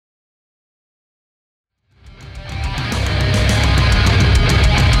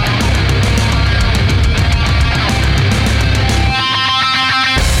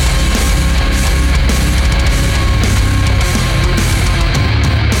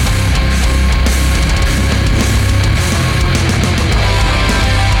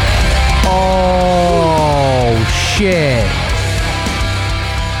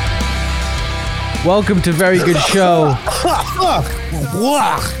Welcome to Very Good Show.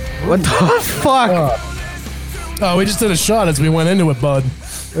 What the fuck? Oh, we just did a shot as we went into it, bud.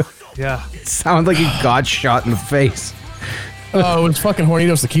 Yeah. It sounded like he got shot in the face. Oh, it was fucking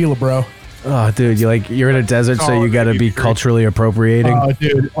Hornitos tequila, bro. Oh, dude, you're in a desert, so you gotta be culturally appropriating. Oh,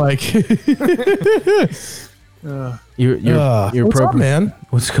 dude, like... You're what's up, man?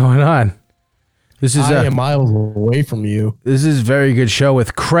 What's going on? This is I am miles away from you. This is Very Good Show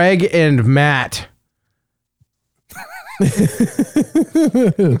with Craig and Matt.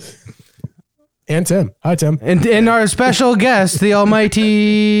 And Tim. Hi, Tim. And our special guest, the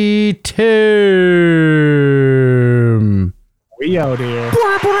almighty Tim. We out here.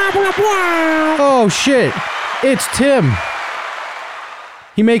 Oh, shit. It's Tim.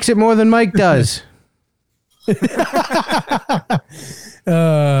 He makes it more than Mike does. Hey,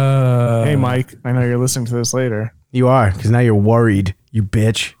 Mike. I know you're listening to this later. You are, because now you're worried, you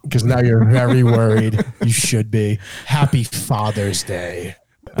bitch. Because now you're very worried. You should be. Happy Father's Day.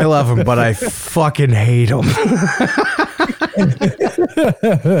 I love him, but I fucking hate him.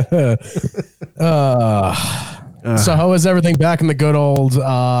 So how is everything back in the good old New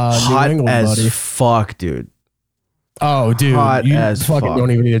Hot England, as buddy? fuck, dude. Oh, dude, Hot you as fucking fuck. don't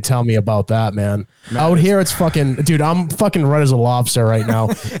even need to tell me about that, man. Out here, it's fucking, dude, I'm fucking red as a lobster right now.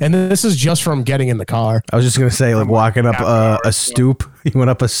 And this is just from getting in the car. I was just going to say, like, walking up a stoop. He went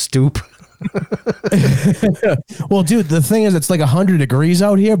up a stoop. Well, dude, the thing is, it's like 100 degrees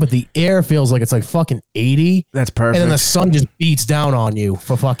out here, but the air feels like it's like fucking 80. That's perfect. And then the sun just beats down on you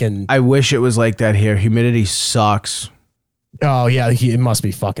for fucking... I wish it was like that here. Humidity sucks. Oh, yeah, it must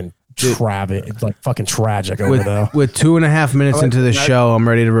be fucking tragic. It's like fucking tragic over there. With 2.5 minutes into the show, I'm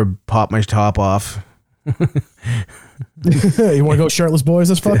ready to pop my top off. You want to go shirtless boys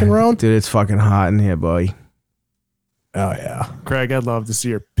this fucking round? Dude, it's fucking hot in here, boy. Oh, yeah. Craig, I'd love to see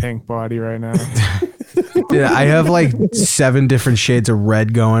your pink body right now. Dude, I have like 7 different shades of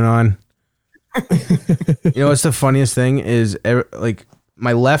red going on. You know what's the funniest thing is, like,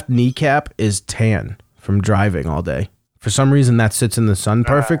 my left kneecap is tan from driving all day. For some reason, that sits in the sun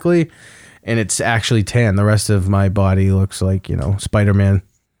perfectly, and it's actually tan. The rest of my body looks like, you know, Spider-Man.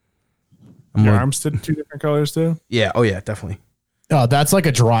 Your arms did 2 different colors too? Yeah. Oh, yeah, definitely. Oh, that's like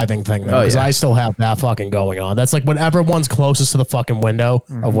a driving thing, though, because I still have that fucking going on. That's like whenever one's closest to the fucking window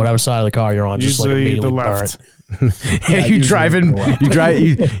of whatever side of the car you're on, just like Usually immediately the left. burnt. Yeah, you driving,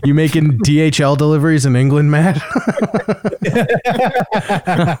 you making DHL deliveries in England, Matt?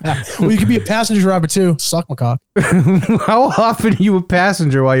 Well, you could be a passenger driver too. Suck my cock. How often are you a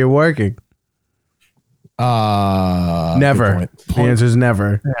passenger while you're working? Never. The answer is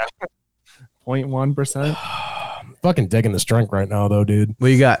never. 0.1%. Fucking digging this drink right now, though, dude. What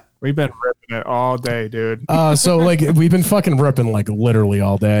you got? We've been ripping it all day, dude. So like we've been fucking ripping like literally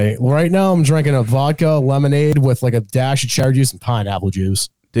all day. Right now, I'm drinking a vodka lemonade with like a dash of cherry juice and pineapple juice.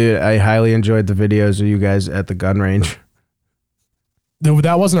 Dude, I highly enjoyed the videos of you guys at the gun range. Dude,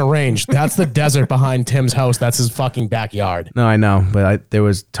 that wasn't a range. That's the desert behind Tim's house. That's his fucking backyard. No, I know, but there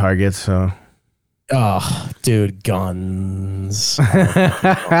was targets, so. Oh, dude, guns. Dude,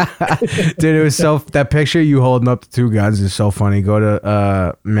 it was that picture you holding up the 2 guns is so funny. Go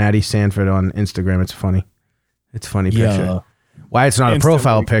to Maddie Sanford on Instagram. It's funny. It's a funny picture. Yeah. Why it's not Instantly a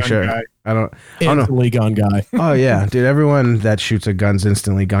profile gun picture? guy. I don't know. Instantly gun guy. Oh yeah, dude. Everyone that shoots a gun's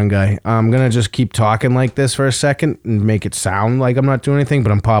instantly gun guy. I'm gonna just keep talking like this for a second and make it sound like I'm not doing anything,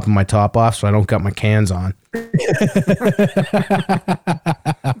 but I'm popping my top off so I don't got my cans on.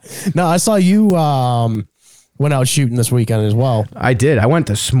 No, I saw you went out shooting this weekend as well. I did. I went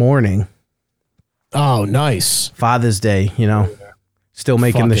this morning. Oh, nice. Father's Day, you know. Still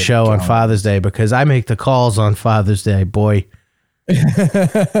making the Fucking show on God. Father's Day because I make the calls on Father's Day, boy.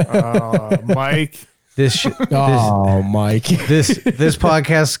 Mike. This Mike. this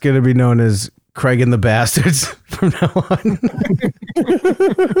podcast is gonna be known as Craig and the Bastards from now on.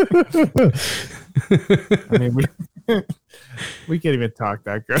 I mean, we can't even talk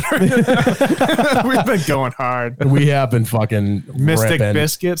that good. We've been going hard. We have been fucking Mystic ripping.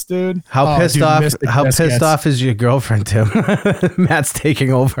 Biscuits, dude. How Oh, pissed dude, off? Mystic How Biscuits. pissed off is your girlfriend, Tim? Matt's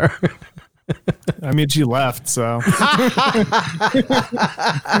taking over. I mean, she left, so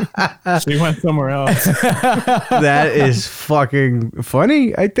she went somewhere else. That is fucking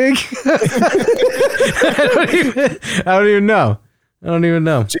funny. I think. I don't even know.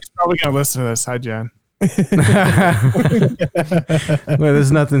 She's probably gonna listen to this. Hi, Jen. Well,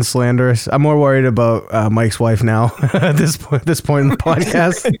 there's nothing slanderous. I'm more worried about Mike's wife now at this point in the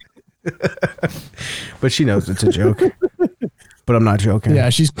podcast. But she knows it's a joke. But I'm not joking. Yeah,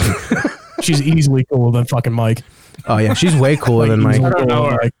 she's easily cooler than fucking Mike. Oh yeah, she's way cooler than Mike. I don't know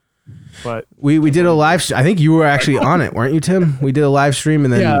her. But we did a live. I think you were actually on it, weren't you, Tim? We did a live stream,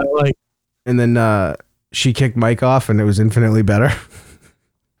 and then she kicked Mike off, and it was infinitely better.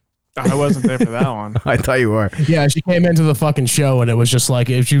 I wasn't there for that one. I thought you were. Yeah, she came into the fucking show, and it was just like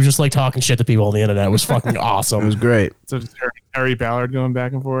she was just like talking shit to people on the internet. It was fucking awesome. It was great. So just Terry Ballard going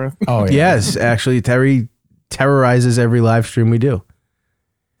back and forth. Oh yeah. Yes, actually, Terry terrorizes every live stream we do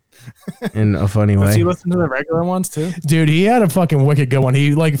in a funny way. Does he listen to the regular ones too? Dude, he had a fucking wicked good one.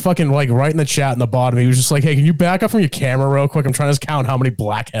 He like fucking like right in the chat in the bottom. He was just like, "Hey, can you back up from your camera real quick? I'm trying to count how many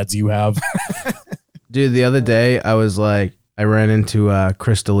blackheads you have." Dude, the other day I ran into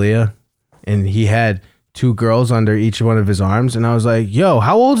Chris D'Elia, and he had 2 girls under each one of his arms, and I was like, "Yo,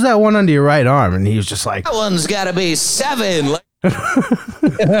 how old's that one under your right arm?" And he was just like, "That one's got to be 7." That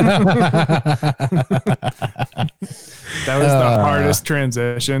was the hardest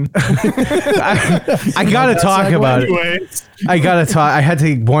transition. I gotta talk about it. I gotta talk. I had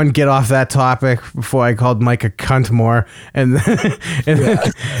to get off that topic before I called Mike a cunt more, and then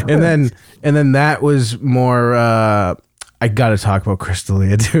that was more. I gotta talk about Chris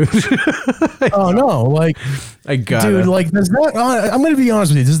D'Elia, dude. Oh no, like I got it, dude. Like, does that? I'm gonna be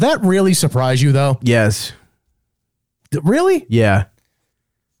honest with you. Does that really surprise you though? Yes. Really? Yeah.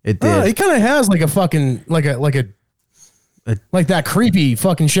 It did. He kind of has like a fucking like that creepy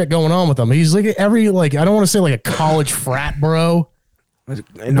fucking shit going on with him. He's like I don't want to say like a college frat bro.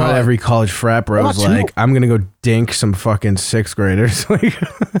 Not every college frat bro is like, I'm gonna go dink some fucking 6th graders. Like,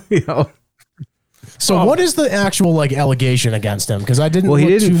 you know. So what is the actual like allegation against him? Because I didn't look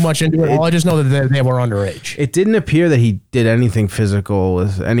too much into it. All I just know that they were underage. It didn't appear that he did anything physical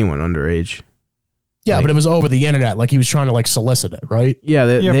with anyone underage. Yeah, but it was over the internet. Like he was trying to like solicit it, right? Yeah,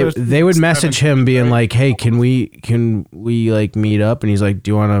 they would message him being like, "Hey, can we like meet up?" And he's like, "Do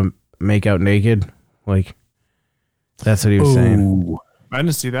you want to make out naked?" Like, that's what he was saying. I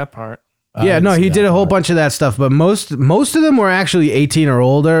didn't see that part. Yeah, no, he did a whole bunch of that stuff, but most of them were actually 18 or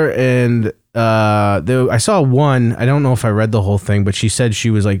older, and I saw one. I don't know if I read the whole thing, but she said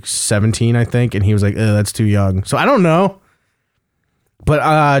she was like 17, I think, and he was like, "That's too young." So I don't know,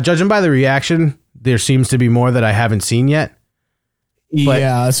 but judging by the reaction, there seems to be more that I haven't seen yet. But,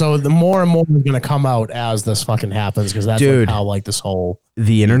 yeah, so the more and more is going to come out as this fucking happens, because that's like how like this whole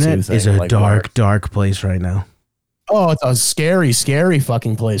the internet is a like dark place right now. Oh, it's a scary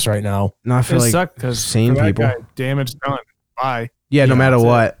fucking place right now. Not for like sane people. Damage done. Bye. Yeah, no matter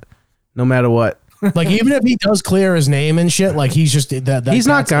what. No matter what. Like even if he does clear his name and shit, like he's just that he's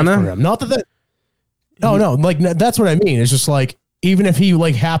not gonna. Not that. Oh no, like that's what I mean. It's just like even if he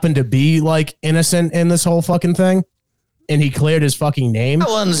like happened to be like innocent in this whole fucking thing, and he cleared his fucking name, that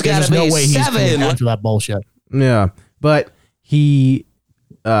one's got to be no way 7. He's after that bullshit. Yeah, but he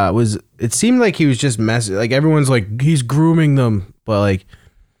was. It seemed like he was just messing. Like everyone's like he's grooming them, but like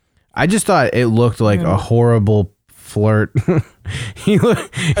I just thought it looked like a horrible flirt. he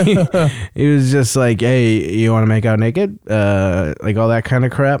was just like, "Hey, you want to make out naked?" Like all that kind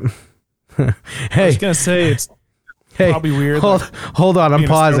of crap. Hey, I was gonna say it's probably weird. Hold on, I'm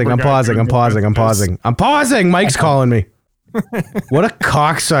pausing. Mike's calling me. What a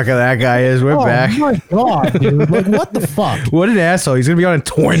cocksucker that guy is. We're back. Oh my god, dude! Like, what the fuck? What an asshole! He's gonna be on in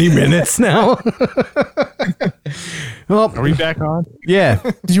 20 minutes now. Well, are we back on? Yeah.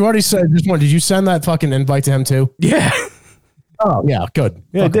 Did you already say this one? Did you send that fucking invite to him too? Yeah. Oh yeah, good.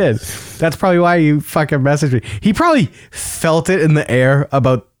 Yeah, I did. That's probably why you fucking messaged me. He probably felt it in the air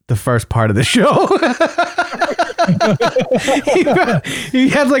about the first part of the show. he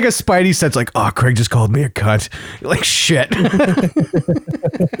had like a spidey sense, like, "Oh, Craig just called me a cunt." Like, shit.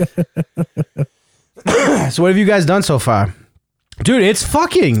 So what have you guys done so far? Dude, it's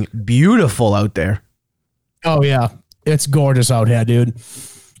fucking beautiful out there. Oh yeah, it's gorgeous out here, dude.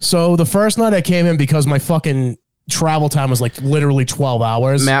 So the first night I came in, because my fucking travel time was like literally 12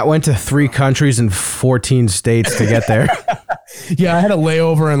 hours. Matt went to 3 countries and 14 states to get there. Yeah, I had a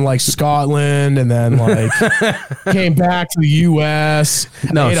layover in like Scotland, and then like came back to the U.S.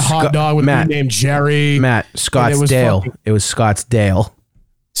 No, ate a hot dog with a dude named Jerry. Matt, Scottsdale. It was Scottsdale.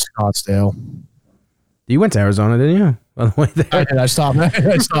 Scottsdale. You went to Arizona, didn't you? On the way there, I did. I stopped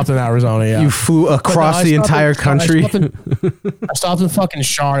in Arizona. Yeah, you flew across the entire country. I stopped in fucking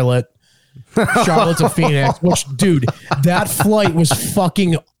Charlotte to Phoenix. Which, dude, that flight was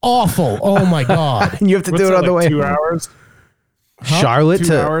fucking awful. Oh my god! You have to do it on the way. 2 hours. Charlotte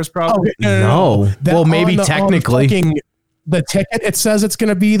 2 hours probably. Oh, no. Well, maybe technically. The ticket, it says it's going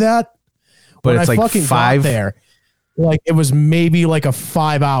to be that. But it's like 5 there. Like it was maybe like a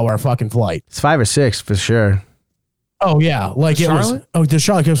 5-hour fucking flight. It's 5 or 6 for sure. Oh yeah, like Charlotte? It was. Oh, the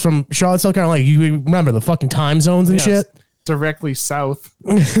Charlotte, because from Charlotte, South Carolina. Like you remember the fucking time zones and shit. directly south,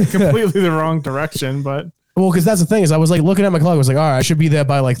 completely the wrong direction. But Well, because that's the thing is I was like looking at my clock. I was like, all right, I should be there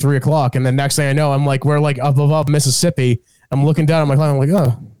by like 3 o'clock. And then next thing I know, I'm like, we're like up above Mississippi. I'm looking down at my clock. I'm like,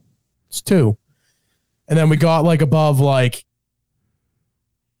 oh, it's 2. And then we got like above like,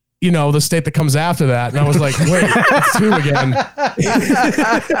 the state that comes after that. And I was like, wait, it's 2 again.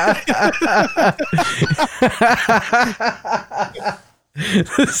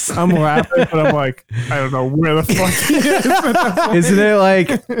 I'm laughing, but I'm like, I don't know where the fuck he is. Isn't it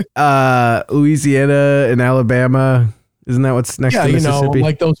like Louisiana and Alabama? Isn't that what's next Yeah, to Mississippi?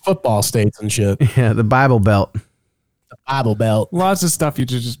 like those football states and shit. Yeah, the Bible Belt. The Bible Belt. Lots of stuff you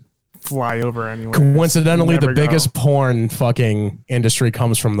just fly over anyway. Coincidentally, the Never go. biggest porn fucking industry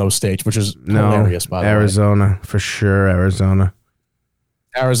comes from those states, which is hilarious, by the way. Arizona, for sure. Arizona,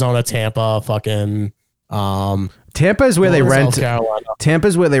 Tampa, fucking Tampa is where they South rent. Carolina. Tampa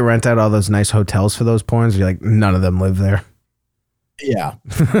is where they rent out all those nice hotels for those porns. You're like, none of them live there. Yeah.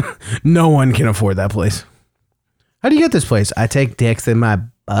 No one can afford that place. How do you get this place? I take dicks in my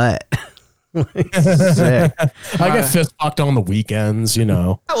butt. Sick. I get fist fucked on the weekends,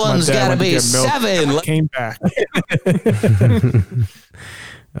 That one's dad gotta went to be get milk. 7. Came back.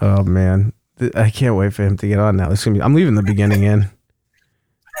 Oh man, I can't wait for him to get on now. It's gonna be, I'm leaving the beginning in.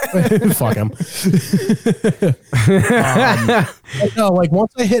 Fuck him. No, like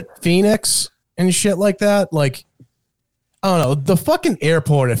once I hit Phoenix and shit like that, like I don't know, the fucking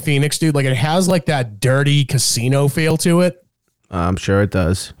airport at Phoenix, dude, like it has like that dirty casino feel to it. I'm sure it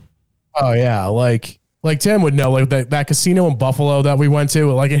does. Oh yeah, like Tim would know, like that casino in Buffalo that we went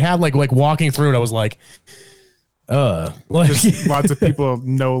to, like it had like walking through it, I was like, like Just lots of people have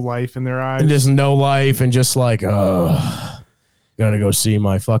no life in their eyes. and just no life and just like, gotta go see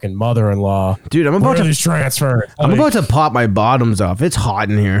my fucking mother-in-law. Dude, I'm about Where to is transfer. I'm about to pop my bottoms off. It's hot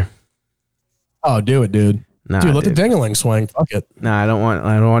in here. Oh, do it, dude. Nah, Dude, let dude. the ding-a-ling swing. Fuck it. Nah, I don't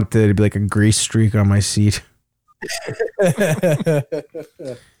want there to be like a grease streak on my seat. Are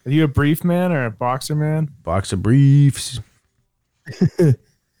you a brief man or a boxer man? Box of briefs.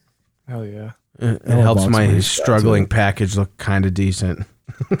 Hell yeah. It Oh, helps box of my briefs, struggling package look kind of decent.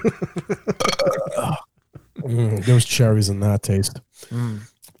 Those cherries in that taste.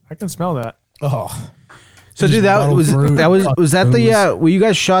 I can smell that. Oh, So, Just dude, that bottled was fruit, was that booze. the where you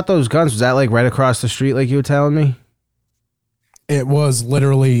guys shot those guns? Was that like right across the street, like you were telling me? it was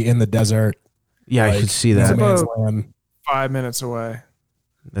literally in the desert. Yeah, I Like, could see no that. man's About- land. 5 minutes away.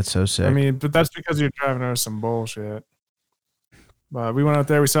 That's so sick. I mean, but that's because you're driving over some bullshit. But we went out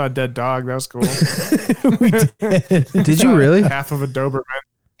there. We saw a dead dog. That was cool. We did. Did you really? Half of a Doberman.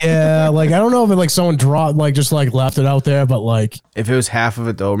 Yeah, like I don't know if it, like someone dropped, like just like left it out there, but like If it was half of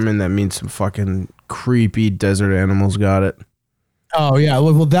a Doberman, that means some fucking creepy desert animals got it. oh yeah,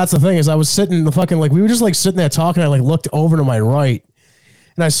 well that's the thing is I was sitting in the fucking like we were just like sitting there talking. I like looked over to my right,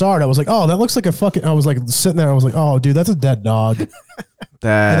 and I saw it. I was like, oh, that looks like a fucking. I was like sitting there. I was like, oh, dude, that's a dead dog. And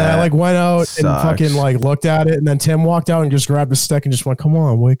then I like went out and sucks. fucking like looked at it, and then Tim walked out and just grabbed a stick and just went, "Come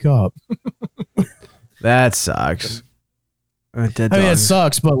on, wake up." That sucks. A dead I mean, dog. it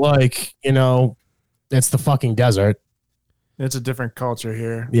sucks, but like it's the fucking desert. It's a different culture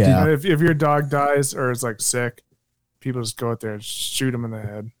here. Yeah. If your dog dies or is like sick, people just go out there and shoot him in the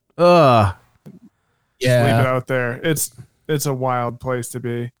head. Ugh, Leave it Yeah, out there. It's a wild place to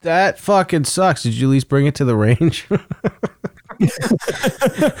be. that fucking sucks. Did you at least bring it to the range?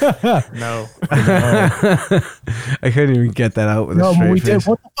 No. I couldn't even get that out with no, a but straight we face. did.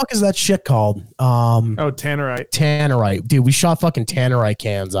 What the fuck is that shit called? Oh, Tannerite. Tannerite, dude. We shot fucking Tannerite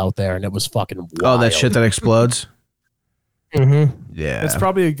cans out there, and it was fucking wild. Oh, that shit that explodes. Mm-hmm. Yeah, It's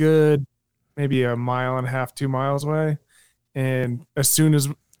probably a good maybe a mile and a half, 2 miles away. And as soon as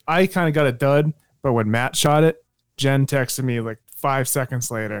I kind of got a dud, but when Matt shot it, Jen texted me like 5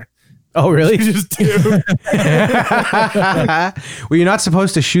 seconds later. Oh, really? You just do. Well, you're not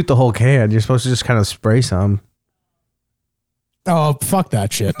supposed to shoot the whole can. You're supposed to just kind of spray some. Oh, fuck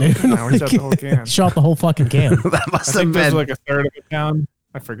that shit, dude. No, we shot the whole can. Shot the whole fucking can. That I must have think this was been. like a third of a pound.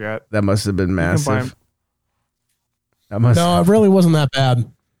 I forget. That must have been can buy 'em. massive. That must. No, it really wasn't that bad.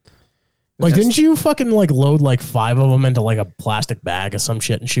 Like, That's- didn't you fucking like load like 5 of them into like a plastic bag or some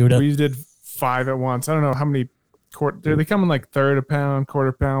shit and shoot it? We did 5 at once. I don't know how many they come in like third a pound,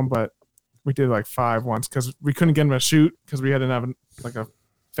 quarter pound, but we did like 5 once because we couldn't get them to shoot because we hadn't have like a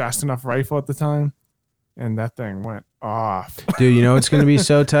fast enough rifle at the time, and that thing went off. Dude, you know it's gonna be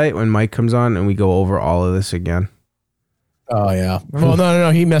so tight when Mike comes on and we go over all of this again. Oh yeah. Well,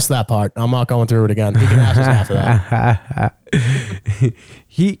 no. He missed that part. I'm not going through it again. He can ask us after that.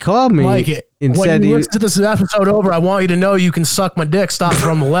 He called me Mike, and when said you he, listen to this episode over, I want you to know you can suck my dick. Stop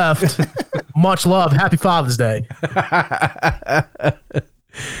from the left. Much love. Happy Father's Day.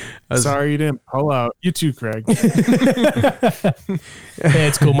 Sorry you didn't pull out. You too, Craig. Hey,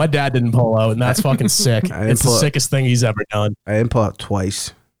 it's cool. My dad didn't pull out, and that's fucking sick. It's the sickest thing he's ever done. I didn't pull out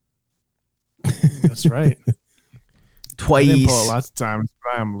twice. That's right. I Twice. didn't pull out lots of times,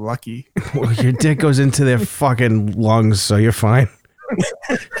 but I am lucky. Well, your dick goes into their fucking lungs, so you're fine.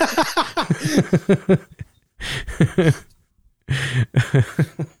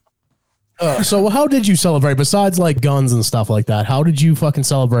 So how did you celebrate besides like guns and stuff like that? How did you fucking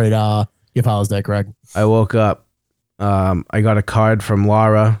celebrate your Father's Day, Greg? I woke up. I got a card from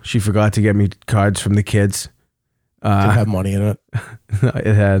Laura. She forgot to get me cards from the kids. Did it have money in it?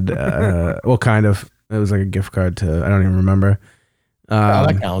 It had, well, kind of. It was like a gift card to, I don't even remember. Oh,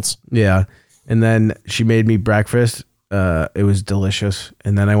 that counts. Yeah. And then she made me breakfast. It was delicious.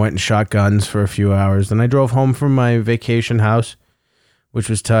 And then I went and shot guns for a few hours. Then I drove home from my vacation house, which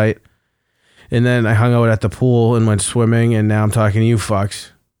was tight. And then I hung out at the pool and went swimming. And now I'm talking to you fucks.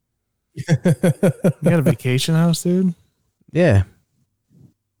 You got a vacation house, dude? Yeah.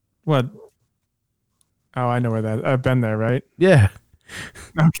 What? Oh, I know where that. I've been there, right? Yeah.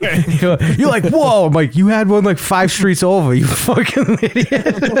 Okay. You're like, whoa. I'm like, you had one like 5 streets over, you fucking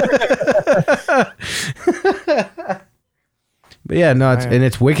idiot. But yeah, no,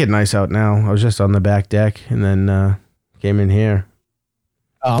 it's wicked nice out now. I was just on the back deck and then came in here.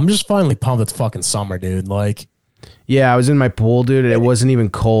 I'm just finally pumped it's fucking summer, dude. Like, yeah, I was in my pool, dude. And it wasn't even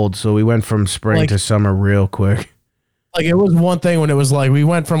cold, so we went from spring to summer real quick. Like, it was one thing when it was like we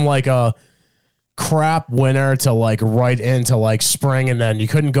went from like a crap winter to like right into like spring, and then you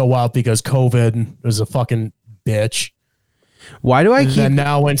couldn't go out because COVID was a fucking bitch. Why do I keep? And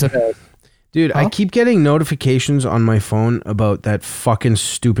now into the dude, I keep getting notifications on my phone about that fucking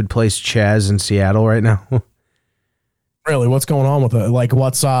stupid place Chaz in Seattle right now. Really, what's going on with it? Like,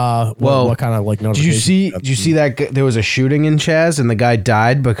 what's what kind of like notification? Did you see that there was a shooting in Chaz and the guy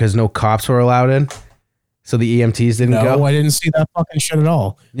died because no cops were allowed in? So the EMTs didn't go? No, I didn't see that fucking shit at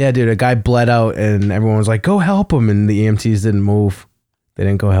all. Yeah, dude, a guy bled out and everyone was like, go help him. And the EMTs didn't move. They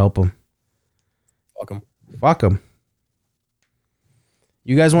didn't go help him. Fuck him. Fuck him.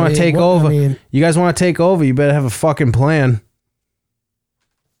 You guys want to take over? You guys want to take over? You better have a fucking plan.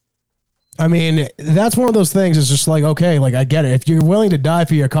 I mean, that's one of those things. It's just like, okay, like I get it. If you're willing to die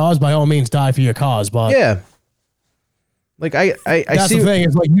for your cause, by all means, die for your cause. But yeah, like I that's see. The thing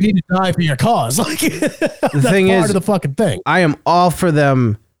is, like, you need to die for your cause. Like, the thing is, part of the fucking thing. I am all for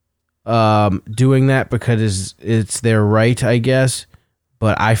them doing that because it's their right, I guess.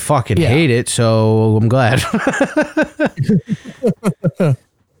 But I fucking hate it, so I'm glad.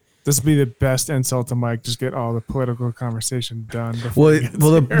 This would be the best insult to Mike. Just get all the political conversation done. Well,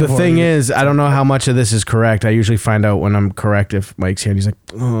 the thing is, I don't know how much of this is correct. I usually find out when I'm correct if Mike's here. He's like,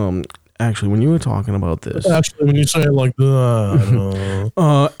 actually, when you were talking about this. Actually, when you say it like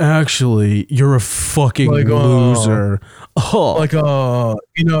that. Actually, you're a fucking like, loser. Like, you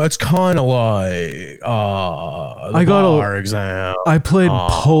know, it's kind of like, I got our exam. I played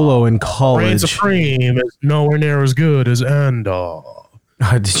polo in Reign college. Supreme is nowhere near as good as Endor.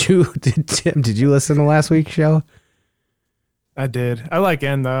 Did you listen to last week's show? I did. I like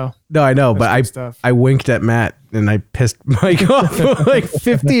N though. No, I know, but I winked at Matt and I pissed Mike off for like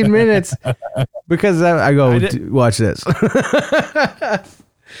 15 minutes because I go, watch this.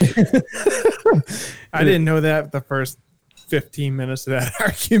 I didn't know that the first 15 minutes of that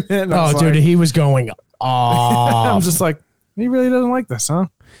argument. Oh, dude, he was going off. I'm just like, he really doesn't like this, huh?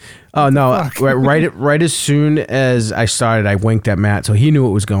 Oh no! Right as soon as I started, I winked at Matt, so he knew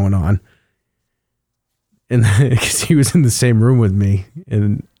what was going on, and because he was in the same room with me,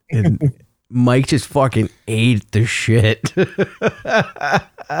 and Mike just fucking ate the shit. Dude,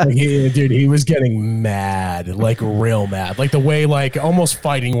 he was getting mad, like real mad, like the way, like almost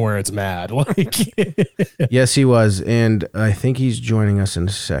fighting words mad. Like, yes, he was, and I think he's joining us in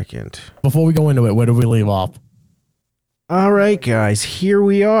a second. Before we go into it, where did we leave off? All right, guys, here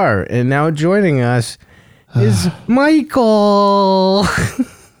we are. And now joining us is Michael.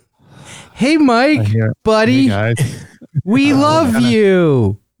 Hey, Mike, buddy. Hey, guys. We love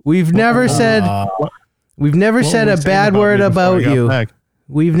you. We've never said a bad word about you.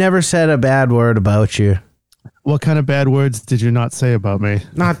 We've never said a bad word about you. What kind of bad words did you not say about me?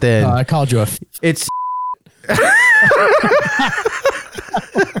 Not that. I called you It's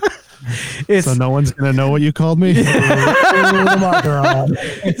so no one's gonna know what you called me. I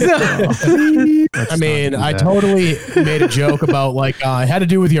mean, I totally made a joke about like it had to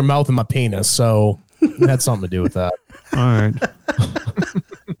do with your mouth and my penis, so it had something to do with that. All right.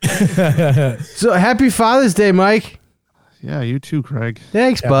 So happy Father's Day, Mike. Yeah, you too, Craig.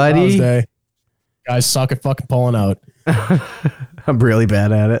 Thanks, buddy. Guys suck at fucking pulling out. I'm really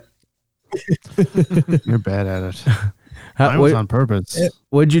bad at it. You're bad at it. Mine was on purpose.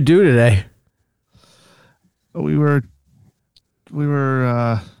 What'd you do today? We went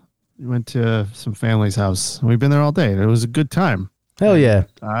to some family's house. We've been there all day. It was a good time. Hell yeah.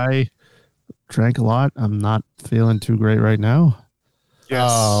 I drank a lot. I'm not feeling too great right now. Yes.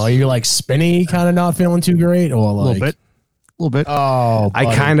 Oh, are you like spinny, kind of not feeling too great, or like A little bit. Oh, I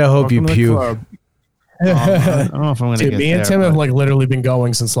buddy. kind of hope you Welcome to the puke. club. I don't know if I'm going to Dude, get me and there, Tim have but- like literally been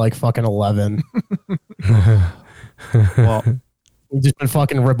going since like fucking 11. well, We've just been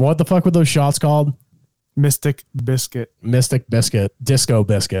fucking rip. What the fuck were those shots called? Mystic Biscuit. Mystic Biscuit, Disco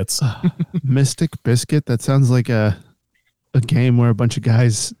Biscuits. Mystic Biscuit. That sounds like a game where a bunch of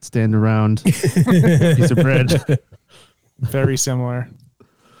guys stand around a piece of bread. Very similar.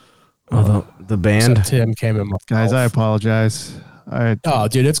 Oh, the band. Except Tim came in my Guys, I mouth. apologize. Oh,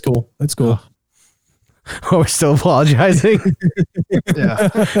 dude, it's cool. It's cool. Oh, we're still apologizing. Yeah.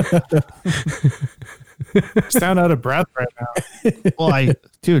 Sound out of breath right now. Well,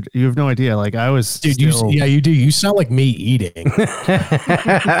 dude, you have no idea. Like I was, Dude, still, you do. You sound like me eating.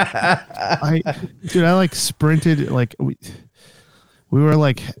 I like sprinted. Like we were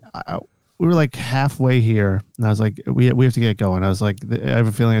like halfway here, and I was like, we have to get going. I was like, I have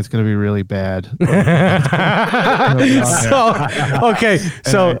a feeling it's going to be really bad.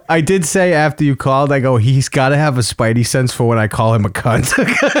 So I did say after you called, I go, he's got to have a spidey sense for when I call him a cunt.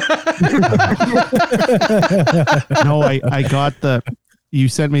 No, I got you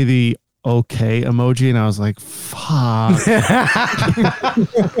sent me the okay emoji, and I was like, fuck.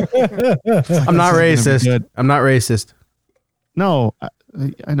 I'm not This is gonna be racist. good. I'm not racist. No,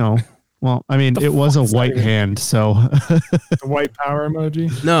 I know. Well, I mean, it was a white hand, so The white power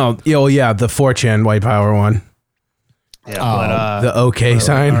emoji. No, yeah, the 4chan white power one. yeah. The okay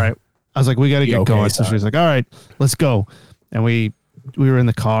sign. All right. I was like, we got to The get okay going. So sign. she was like, all right, let's go. And we were in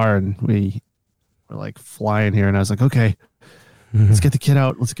the car and we were like flying here. And I was like, okay, let's get the kid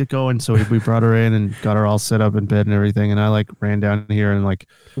out. Let's get going. So we brought her in and got her all set up in bed and everything. And I like ran down here and like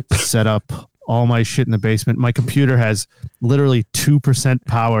set up all my shit in the basement. My computer has literally 2%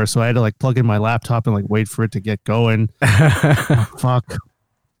 power. So I had to like plug in my laptop and like wait for it to get going. Fuck.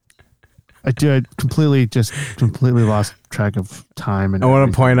 I completely lost track of time. And I want to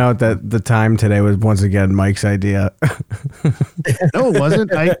everything. point out that the time today was once again Mike's idea. No, it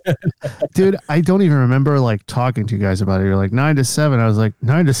wasn't. Dude, I don't even remember like talking to you guys about it. You're like 9 to 7. I was like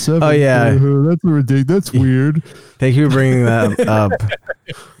 9 to 7. Oh, yeah. That's ridiculous. That's weird. Thank you for bringing that up.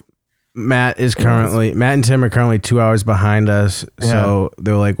 Matt and Tim are currently 2 hours behind us. So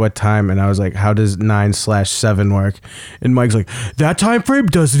they were like, what time? And I was like, how does 9/7 work? And Mike's like, that time frame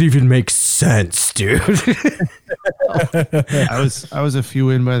doesn't even make sense, dude. I was a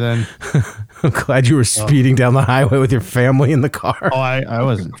few in by then. I'm glad you were speeding down the highway with your family in the car. Oh, I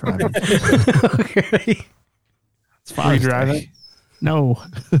wasn't driving. Okay. It's Father's Day. driving? No.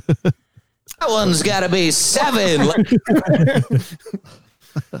 That one's got to be 7.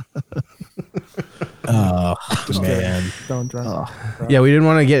 Oh man. Don't drive. Yeah, we didn't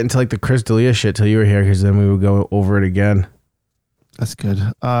want to get into like the Chris D'Elia shit till you were here because then we would go over it again. That's good.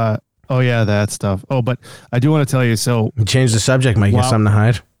 Oh yeah, that stuff. Oh, but I do want to tell you. So, You changed the subject, Mike. You have Wow. something to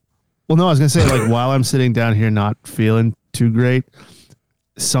hide? well, no, I was gonna say like while I'm sitting down here not feeling too great,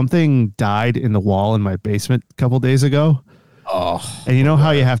 something died in the wall in my basement a couple days ago. Oh, And you know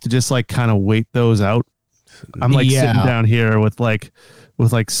how you have to just like kind of wait those out? I'm like Yeah. sitting down here with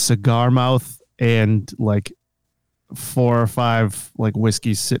cigar mouth and like 4 or 5 like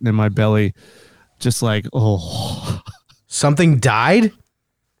whiskeys sitting in my belly. Just like, oh Something died?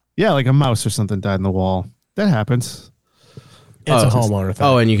 yeah, like a mouse or something died in the wall. That happens. it's a homeowner thing.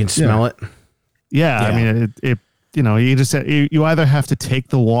 Oh, and you can smell it? Yeah. I Yeah. mean, it you know, you just you either have to take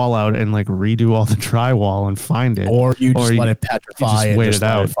the wall out and like redo all the drywall and find it. or you just or let you- it petrify just and wait just it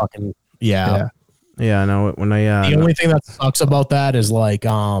let out. it fucking yeah. Yeah, I know. When I The only thing that sucks about that is like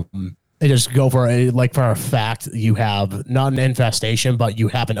they just go for a fact you have not an infestation, but you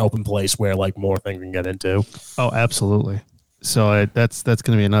have an open place where like more things can get into. Oh, absolutely. So that's going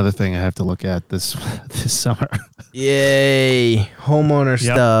to be another thing I have to look at this summer. yay, homeowner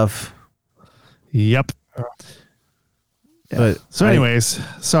Yep. stuff. Yep. But So, anyways,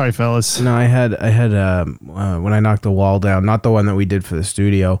 sorry, fellas. No, I had when I knocked the wall down, not the one that we did for the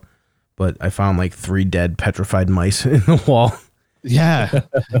studio, but I found like 3 dead petrified mice in the wall. Yeah.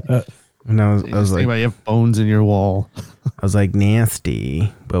 And I was Think like, about you have bones in your wall.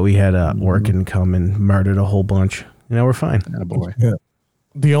 nasty. But we had Orkin come and murdered a whole bunch. You know, we're fine. Boy.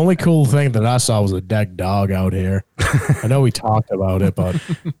 The only cool thing that I saw was a dead dog out here. I know we talked about it, but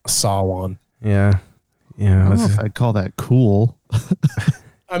I saw one. Yeah. I don't know Let's- if I'd call that cool.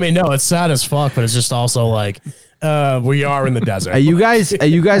 I mean, no, it's sad as fuck, but it's just also like we are in the desert. Are you guys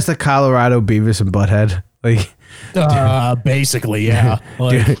the Colorado Beavis and Butthead? Like, Basically, yeah.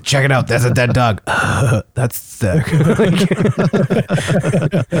 Like, dude, check it out. There's a dead dog. That's sick.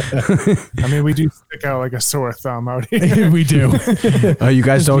 I mean, we do stick out like a sore thumb out here. we do. Oh, you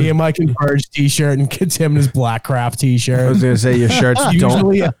guys Me don't. and my Converge t-shirt and Tim in his Black Craft I t-shirt. was gonna say your shirts don't.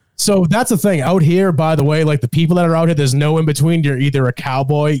 Usually, so that's the thing out here. By the way, like the people that are out here, there's no in between. You're either a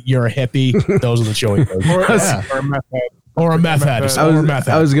cowboy, you're a hippie. Those are the choices, Or a meth head. or a meth head. Or a meth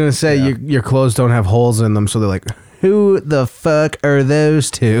head. I was gonna say your clothes don't have holes in them, so they're like, who the fuck are those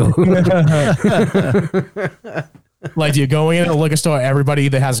two? Like, you're going in a liquor store, everybody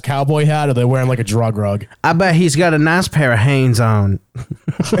either has a cowboy hat or they're wearing like a drug rug. I bet he's got a nice pair of Hanes on.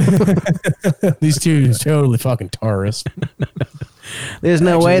 These two totally fucking tourists. There's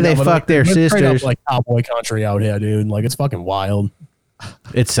no way they fuck their It's straight up sisters. like cowboy country out here, dude. Like, it's fucking wild.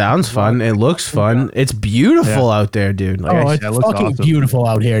 It sounds fun. It looks fun. It's beautiful out there, dude. Like, Oh, I, it's it looks fucking awesome. beautiful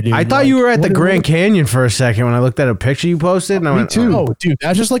out here, dude. I thought Like, you were at the what- Grand Canyon for a second when I looked at a picture you posted, and I went, too. Oh, dude,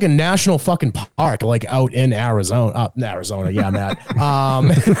 that's just like a national fucking park, like out in Arizona. In Arizona, yeah, Matt.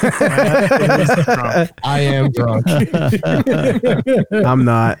 I am drunk. I'm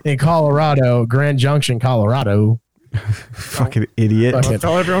not. In Colorado, Grand Junction, Colorado. Fucking idiot. Fuck it.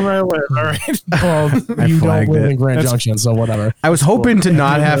 Tell everyone where I live. All right. Well, you don't flagged live it. in Grand Junction, so whatever. I was hoping to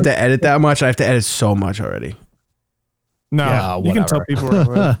not have to edit that much. I have to edit so much already. No, Yeah, you can tell whatever. people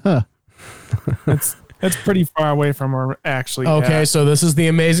where I live. It's pretty far away from where we're actually Okay, at. so this is the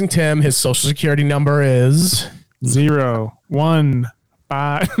amazing Tim. His social security number is 0, 1,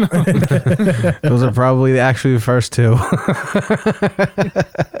 5. Those are probably actually the first two.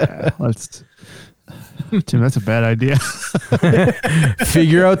 Let's, Tim, that's a bad idea.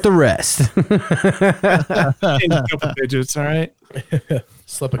 Figure out the rest. Change a couple digits, all right?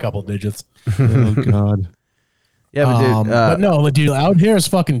 slip a couple digits. Oh God. Yeah, but dude, But no, dude, out here is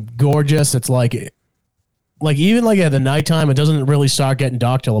fucking gorgeous. It's like even like at the nighttime, it doesn't really start getting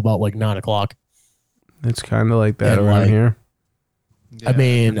dark till about like 9 o'clock. it's kind of like that Yeah, around like- here. I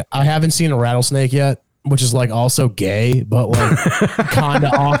mean, I haven't seen a rattlesnake yet, which is like also gay, but like kind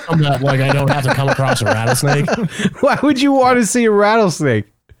of awesome that like I don't have to come across a rattlesnake. Why would you want to see a rattlesnake?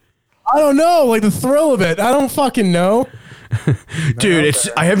 I don't know, like the thrill of it. I don't fucking know. Dude,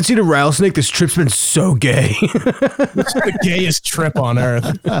 I haven't seen a rattlesnake. This trip's been so gay. It's the gayest trip on earth.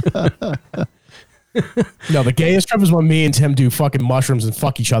 No, the gayest trip is when me and Tim do fucking mushrooms and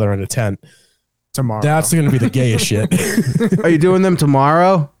fuck each other in a tent. Tomorrow. That's gonna be the gayest shit. Are you doing them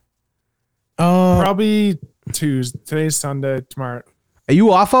tomorrow? probably Tuesday. Today's Sunday. Tomorrow. Are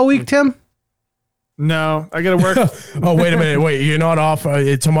you off all week, Tim? No, I got to work. Oh, wait a minute. Wait, you're not off.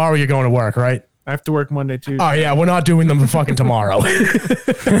 Tomorrow you're going to work, right? I have to work Monday, Tuesday. Oh, yeah. We're not doing them fucking tomorrow. You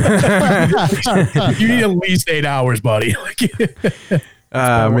need at least 8 hours, buddy.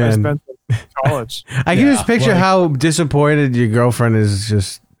 I Man. spent in college. I can just picture like- how disappointed your girlfriend is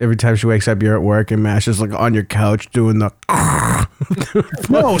just every time she wakes up, you're at work and Mash is like on your couch doing the.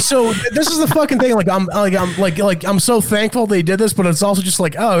 No, so this is the fucking thing. I'm so thankful they did this, but it's also just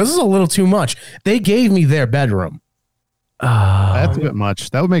like, oh, this is a little too much. They gave me their bedroom. That's a bit much.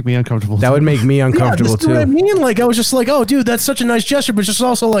 That would make me uncomfortable. That would make me uncomfortable yeah, this is what I too. mean. Like, I was just like, oh, dude, that's such a nice gesture, but just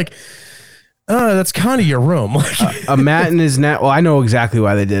also like, that's kind of your room. Like, A mat in his net. Well, I know exactly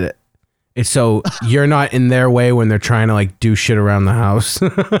why they did it. It's so you're not in their way when they're trying to like do shit around the house.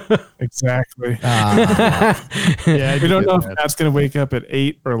 Exactly. yeah, We don't know if Matt's going to wake up at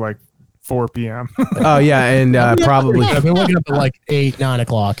 8 or like 4 p.m. Oh yeah, and probably I've been waking up at like 8, 9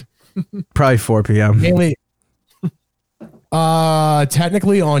 o'clock. probably 4 p.m. Mainly,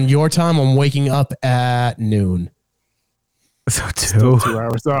 technically on your time, I'm waking up at noon. So 2. 2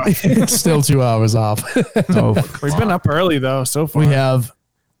 hours off. It's still 2 hours off. Oh, We've been up early though so far. we have.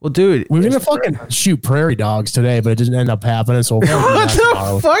 well, dude, We were gonna fucking shoot prairie dogs today, but it didn't end up happening. So we'll probably do what that the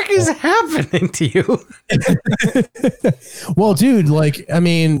tomorrow. fuck is happening to you? Well, dude, like, I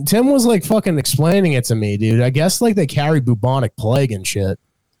mean, Tim was like fucking explaining it to me, dude. I guess like they carry bubonic plague and shit.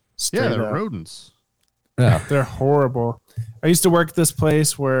 Yeah, they're up. rodents. Yeah. They're horrible. I used to work at this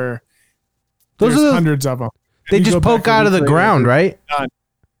place where Those there's are the- hundreds of them. They just poke out of the ground, right?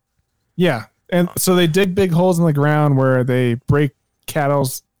 Yeah. And so they dig big holes in the ground where they break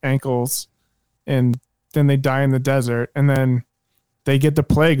cattle's ankles and then they die in the desert. And then they get the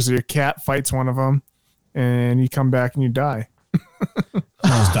plague. So your cat fights one of them and you come back and you die.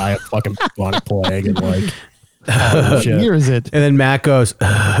 Just die of fucking bubonic plague and like. all What shit. year is it? And then Matt goes,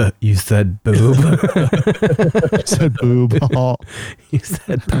 "You said boob." Said boob. Oh, You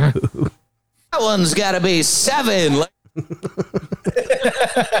said boob. That one's got to be 7.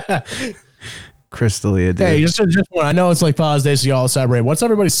 Crystalia, dude. Hey, just one. I know it's like Father's Day, so y'all celebrate. What's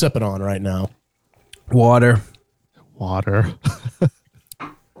everybody sipping on right now? Water.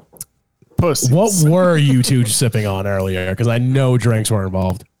 Pussy. What were you two sipping on earlier? Because I know drinks were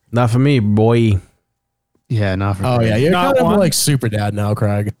involved. Not for me, boy. Yeah, not for Oh me. yeah, you're Not kind of one. like super dad now,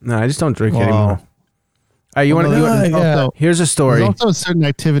 Craig. No, I just don't drink Wow. anymore. All right, you want to? Yeah, yeah. Also, Here's a there's story. also certain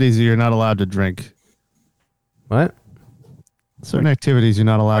activities that you're not allowed to drink. What? Certain activities you're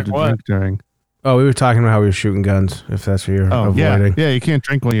not allowed to what? drink during. Oh, we were talking about how we were shooting guns. If that's what you're Oh yeah, avoiding. yeah. You can't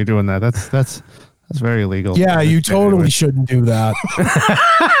drink when you're doing that. That's very illegal. Yeah, you totally shouldn't do that.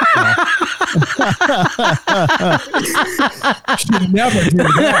 Should never do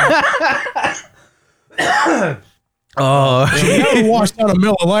that. Oh, Never wash down a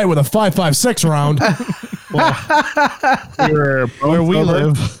Miller Lite with a 5.56 round. We're Where we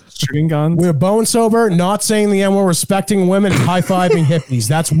live. shooting guns. We're bone sober, not saying the N word, respecting women, and high fiving hippies.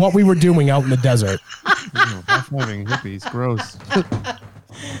 That's what we were doing out in the desert. High-fiving hippies, gross.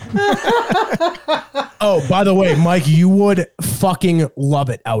 Oh, by the way, Mike, you would fucking love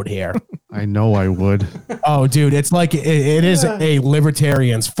it out here. I know I would. Oh, dude, it's like it is a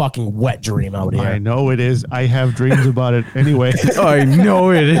libertarian's fucking wet dream out I here. know it is. I have dreams about it anyway. I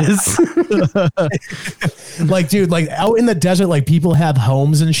know it is. Like, dude, like out in the desert, like people have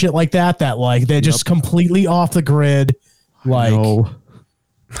homes and shit like that. That like they're just completely off the grid. Like, No.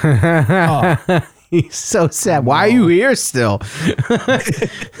 oh, He's so sad. Why are you here still?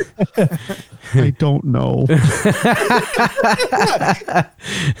 I don't know. You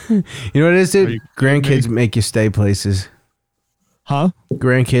know what it is, Are dude? you Grandkids make you stay places. Huh?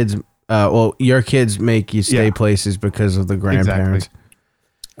 Grandkids, well, your kids make you stay Yeah. places because of the grandparents.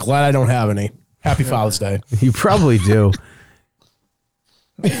 glad I don't have any. Happy Father's Day. You probably do.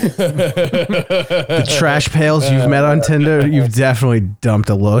 The trash pails you've met on Tinder, you've definitely dumped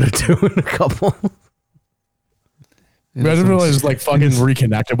a load or two in a couple. Imagine if I was like fucking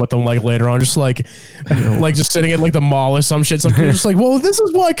reconnected with them like later on, just like just sitting at like the mall or some shit. Some people just like, well, this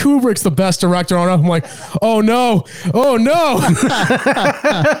is why Kubrick's the best director on earth. I'm like, oh no,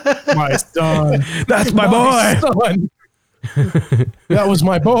 My son. That's my boy. son. That was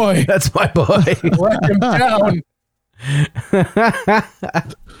my boy. That's my boy. Let him down.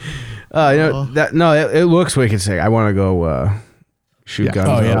 It looks wicked sick. I want to go shoot guns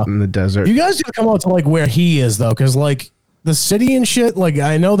Oh, yeah. out in the desert. You guys need to come out to like where he is though, because like the city and shit. Like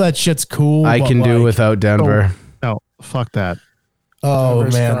I know that shit's cool. I but, can do like, without Denver. No, fuck that. Oh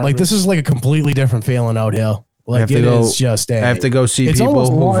Denver's man, like garbage. this is like a completely different feeling out here. Like have to it go- is just. I have to go see It's people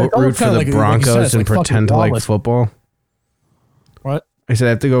almost who like- it's root almost for kinda the like you said, Broncos it's and like fucking pretend to like lawless. football. What? I said I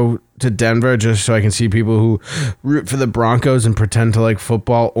have to go to Denver just so I can see people who root for the Broncos and pretend to like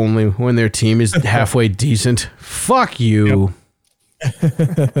football only when their team is halfway decent. Fuck you.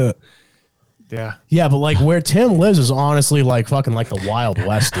 Yeah. Yeah, but like where Tim lives is honestly like fucking like the Wild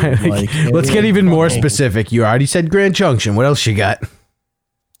West. Dude. Like, Let's it get is even more fucking- specific. You already said Grand Junction. What else you got?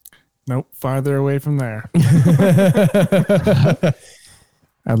 Nope. Farther away from there.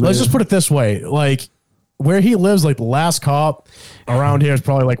 Let's just put it this way: like where he lives, like the last cop around here is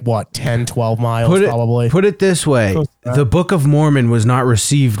probably like what 10, 12 miles, probably. Put it this way. Close to that. The Book of Mormon was not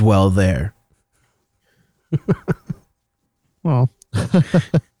received well there. Well,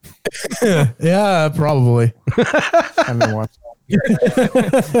 Yeah, probably. I didn't watch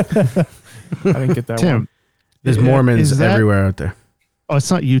that. I didn't get that Tim. one. There's Yeah, Mormons is that- everywhere out there. Oh, it's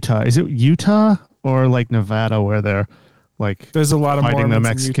not Utah. Is it Utah or like Nevada where they're like There's a lot of fighting Mormons the in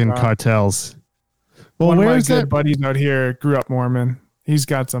Mexican Utah. cartels? Well, One of where my is good that? buddies out here grew up Mormon. He's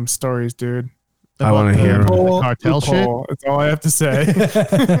got some stories, dude. I want to hear him. Cartel shit? Loophole. That's all I have to say.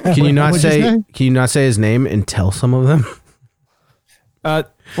 Can you not What'd you say? say? Can you not say his name and tell some of them?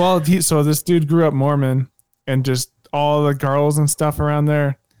 So this dude grew up Mormon, and just all the girls and stuff around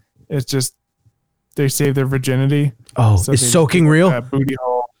there, it's just they save their virginity. Oh, So is they- soaking real? That booty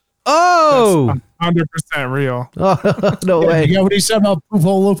hole. Oh, 100% real. oh, no You way. get what he said about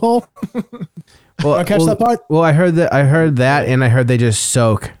loophole? Well, I catch that part? Well, I heard that, and I heard they just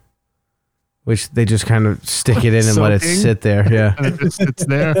soak, which they just kind of stick it in and let it Soaking? sit there. Yeah. And it just sits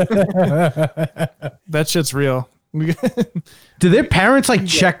there. That shit's real. Do their parents like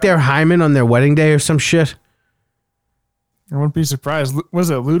check their hymen on their wedding day or some shit? I wouldn't be surprised. Was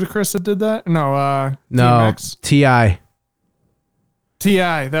it Ludacris that did that? No, No, DMX. Ti.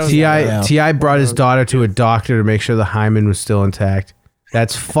 T.I. That was Yeah. Ti brought his daughter to a doctor to make sure the hymen was still intact.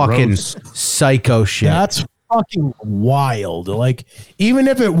 That's fucking Gross. psycho shit. That's fucking wild. Like, even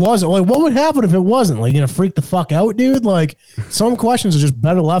if it wasn't, like, what would happen if it wasn't? Like, you know, freak the fuck out, dude? Like, some questions are just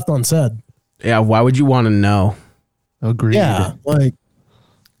better left unsaid. Yeah, why would you want to know? Agreed. Yeah, like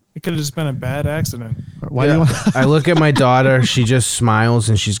It could have just been a bad accident. Why do you want? I look at my daughter, she just smiles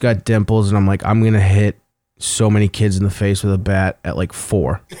and she's got dimples, and I'm like, I'm gonna hit so many kids in the face with a bat at like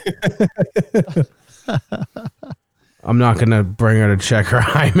 4. I'm not gonna bring her to check her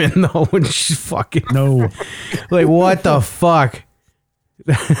hymen though when she's fucking no. like, what the fuck?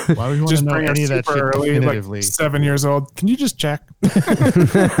 Why would you want Just to know bring her any of that shit super early, like definitively? 7 years old. Can you just check?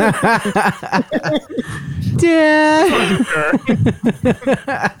 Dad.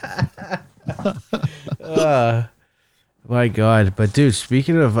 My God. But dude,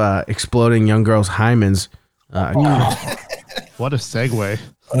 speaking of exploding young girls' hymens, What a segue.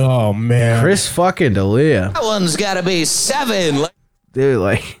 Oh man. Chris fucking D'Elia. That one's got to be 7. Dude,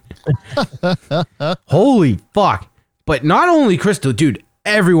 like, holy fuck. But not only Crystal, dude,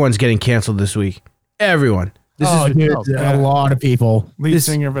 everyone's getting canceled this week. Everyone. This Dude, yeah. a lot of people. Lead This-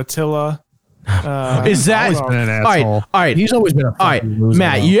 singer of Attila. is that Always been an all right? asshole. All right. He's always been a All right, fucking loser,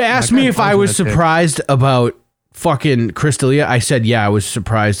 Matt, though. you asked That me guy if I was was a dick. surprised about fucking Chris D'Elia. I said, yeah, I was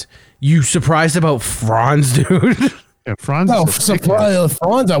surprised. You surprised about Franz, dude? Yeah, Franz No, is a dickhead.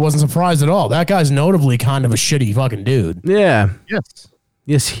 Franz, I wasn't surprised at all. That guy's notably kind of a shitty fucking dude. Yeah. Yes.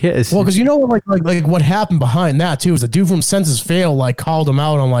 Yes, yes. Well, because you know like what happened behind that too is the dude from Senses Fail like called him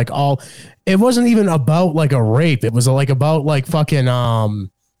out on like all. It wasn't even about like a rape. It was like about like fucking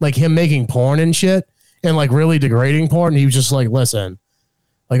like him making porn and shit and like really degrading porn. And he was just like, listen,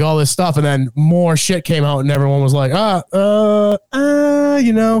 like all this stuff, and then more shit came out, and everyone was like,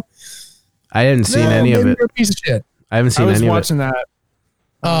 you know, I hadn't seen no, any of maybe it. you're a piece of shit. I haven't I seen was any of it. watching that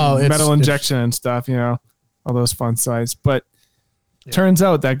Oh, metal injection and stuff, you know, all those fun sites. But turns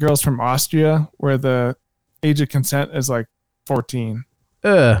out that girl's from Austria, where the age of consent is like 14.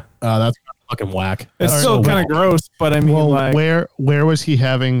 That's fucking whack. It's That's still so kind of gross, but I mean, Well, like, where was he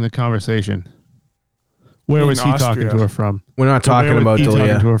having the conversation? Where In was he talking Austria. to her from? We're not talking Where was about he talking to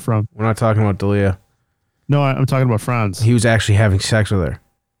D'Elia. her from? We're not talking about D'Elia. No, I'm talking about Franz. He was actually having sex with her.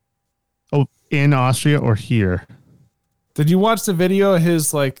 Oh, in Austria or here? did you watch the video of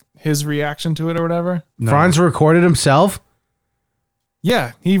his reaction to it or whatever? No. Franz recorded himself?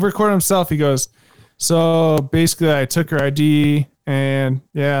 Yeah, he recorded himself. He goes, so basically I took her ID and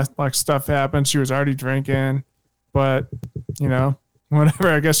yeah, like stuff happened. She was already drinking, but you know, whatever,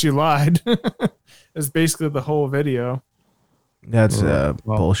 I guess she lied. It's basically the whole video. That's Well,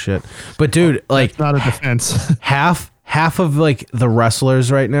 bullshit. But dude, like Not a defense. half of like the wrestlers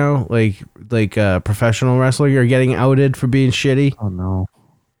right now, like professional wrestling, are getting outed for being shitty. Oh no.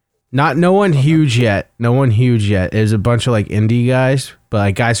 No one huge yet. No one huge yet. There's a bunch of like indie guys, but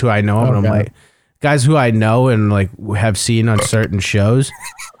like guys who I know, and I'm Okay. like guys who I know and like have seen on certain shows,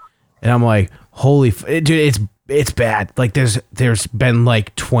 and I'm like, holy, dude, it's bad. Like there's been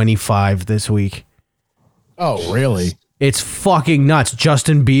like 25 this week. Oh, really? It's fucking nuts.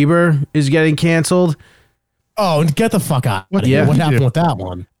 Justin Bieber is getting canceled. Oh, get the fuck out. What- Yeah. yeah. What happened with that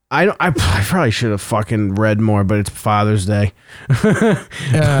one? I probably should have fucking read more, but it's Father's Day.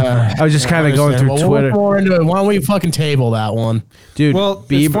 I was just kind of going through Well, Twitter. We'll more into it. Why don't we fucking table that one? Dude, Well,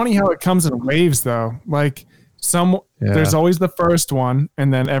 Bieber, it's funny how it comes in waves though. Like there's always the first one,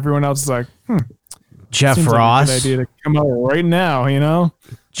 and then everyone else is like, Jeff seems Ross. like a good idea to come out right now, you know?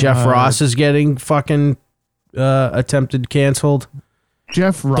 Jeff Ross is getting fucking attempted canceled.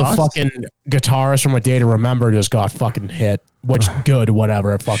 Jeff Ross. The fucking guitarist from A Day to Remember just got fucking hit. Which good,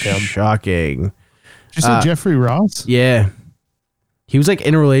 whatever. Fuck him. Shocking. You said Jeffrey Ross? Yeah. He was like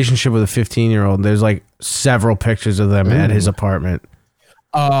in a relationship with a 15-year-old. There's like several pictures of them at his apartment.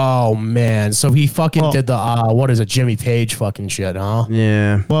 Oh man, so he fucking Well- did the what is it, Jimmy Page fucking shit, huh?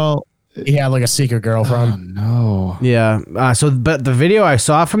 Yeah. Well, He had like a secret girlfriend. no. Yeah. But the video I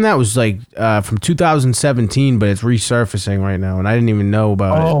saw from that was like from 2017, but it's resurfacing right now, and I didn't even know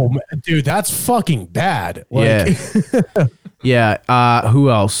about it. Oh, man, dude, that's fucking bad. Like, Yeah. Who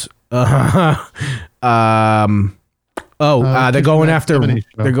else? They're going after 70 show.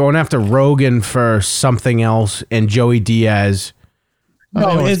 they're going after Rogan for something else, and Joey Diaz.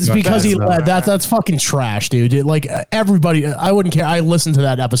 no, it's because he That's that's fucking trash, dude. Like everybody, I wouldn't care. I listened to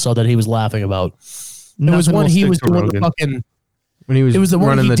that episode that he was laughing about. It was Nothing when will he stick was to doing the Rogan. fucking. When he was, It was the one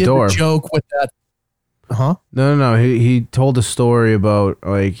running he the did door. the joke with that. Huh? No. He told a story about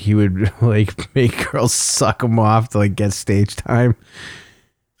like he would like make girls suck him off to like get stage time.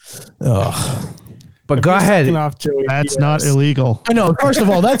 Ugh. But go ahead. Fucking off Joey That's Diaz. not illegal. I know. First of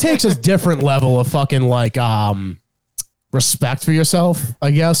all, that takes a different level of fucking like respect for yourself,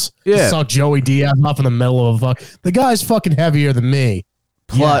 I guess. Yeah. Just saw Joey Diaz off in the middle of the guy's fucking heavier than me.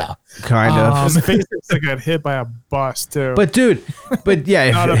 Yeah. Kind of. His face looks like got hit by a bus too. But dude,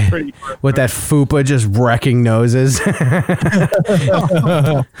 yeah, not a pretty with that fupa just wrecking noses.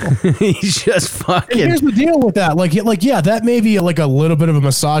 He's just And fucking. here's the deal with that. Like, yeah, that may be like a little bit of a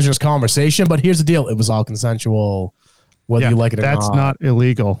misogynist conversation, but here's the deal. It was all consensual, whether you like it or that's not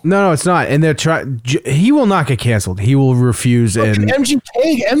illegal. No, it's not. And they're trying. He will not get canceled. He will refuse. And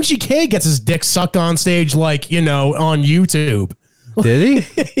MGK gets his dick sucked on stage, like, on YouTube. did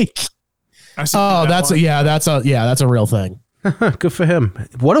he? I see Oh, that one. that's a real thing. Good for him.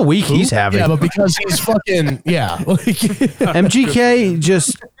 What a week he's having. Yeah, but because he's fucking MGK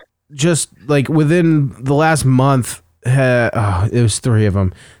just like within the last month, it was 3 of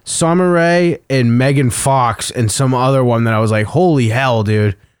them: Summer Rae and Megan Fox and some other one that I was like, holy hell,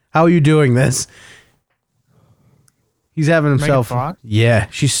 dude, how are you doing this? He's having himself. Fox? Yeah,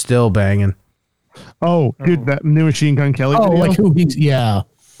 she's still banging. Oh, dude, that new Machine Gun Kelly oh, video, like who he's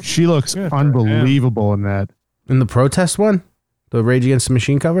she looks Good for unbelievable in that. In the protest one, the Rage Against the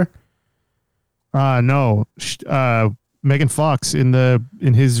Machine cover. No, Megan Fox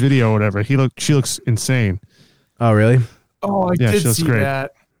in his video or whatever. She looks insane. Oh, really? Oh, I Yeah, she did looks see great.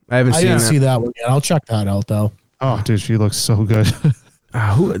 that. I haven't I seen didn't that. see that one yet. I'll check that out though. Oh, dude, she looks so good.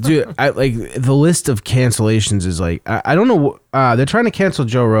 Dude, I like the list of cancellations is like I don't know. They're trying to cancel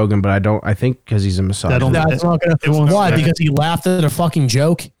Joe Rogan, but I think because he's a misogynist. That's not gonna. it won't Why? stick. Because he laughed at a fucking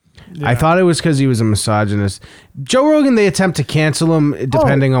joke. I thought it was because he was a misogynist. Joe Rogan, they attempt to cancel him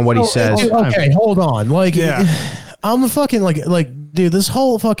depending on what he says. Dude, okay, hold on. Like, Yeah. I'm a fucking like, dude. This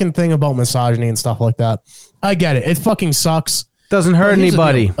whole fucking thing about misogyny and stuff like that. I get it. It fucking sucks. Doesn't hurt Here's the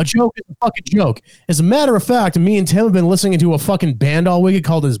anybody. deal. A joke is a fucking joke. As a matter of fact, me and Tim have been listening to a fucking band all week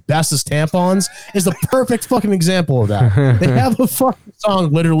called Asbestos Tampons. Is the perfect fucking example of that. They have a fucking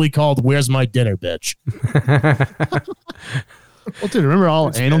song literally called "Where's My Dinner, Bitch." Well, dude, remember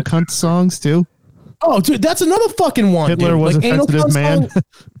all anal cunt songs too? Oh, dude, that's another fucking one. Hitler dude. was a anal sensitive cunt man. song.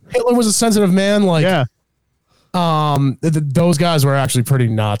 Hitler was a sensitive man. Like, Yeah. those guys were actually pretty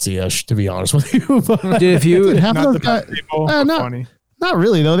Nazi-ish, to be honest with you. But- Dude, if you Half of Not those the guys, best people. but not, funny. not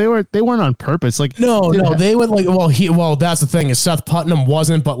really though. They weren't on purpose. Like No, dude, they would like. Well, that's the thing is Seth Putnam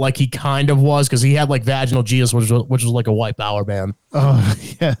wasn't, but like he kind of was because he had like Vaginal Jesus, which was like a white power band. Oh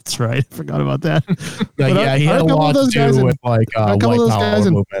yeah, that's right. I forgot about that. Like, But yeah, he had a couple lot of to those guys do in- with like a couple white of those power guys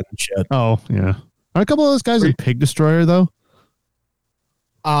in- movement and shit. Oh yeah. Are a couple of those guys in Pig Destroyer though?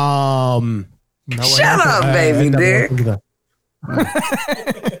 Um, No, Shut up, I baby never dick. looked into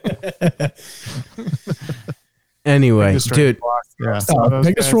anyway, dude, Yeah.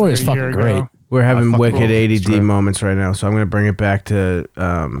 Pig Destroyer is fucking great. we're having fucking wicked love ADD Destroyer. moments right now, so I'm gonna bring it back to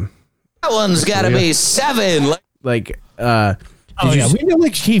That one's got to be 7. like Oh yeah, we can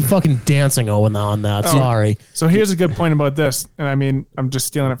like keep fucking dancing on that. Sorry. So here's a good point about this, and I mean, I'm just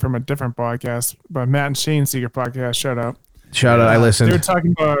stealing it from a different podcast, but Matt and Shane Secret podcast. Shut up. shout out. I They were listened.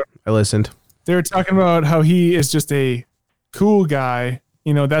 talking about how he is just a cool guy.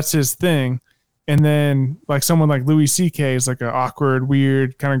 You know, that's his thing. And then like someone like Louis C.K. is like an awkward,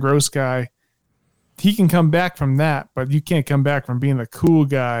 weird, kind of gross guy. He can come back from that, but you can't come back from being the cool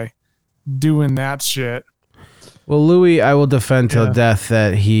guy doing that shit. Well, Louis, I will defend till Yeah. death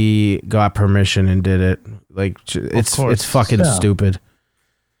that he got permission and did it. Like it's course. fucking Yeah. stupid.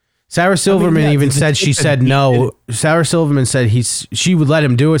 Sarah Silverman yeah, even the- said she said he no. Sarah Silverman said she would let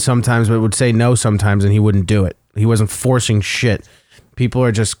him do it sometimes, but would say no sometimes, and he wouldn't do it. He wasn't forcing shit. People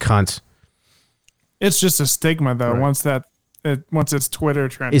are just cunts. It's just a stigma though. Once it's Twitter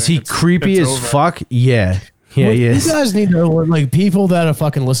trending. Is he it's creepy as over. fuck? Yeah, he You is. guys need to like people that are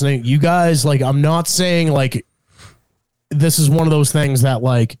fucking listening. You guys like, I'm not saying like this is one of those things that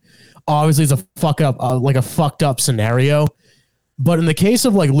like obviously it's a fucked up scenario. But in the case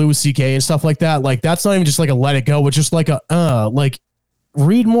of like Louis C.K. and stuff like that, like that's not even just like a let it go, it's just like a like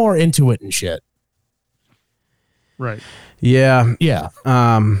read more into it and shit. Right. Yeah. Yeah.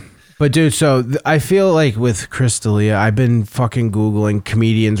 But dude, so I feel like with Chris D'Elia, I've been fucking Googling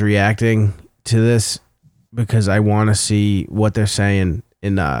comedians reacting to this because I want to see what they're saying.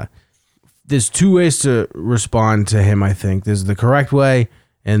 There's 2 ways to respond to him, I think. There's the correct way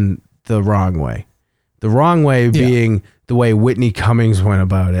and the wrong way. The wrong way being the way Whitney Cummings went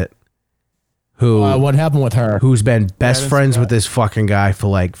about it. What happened with her? Who's been best didn't friends see with this fucking guy for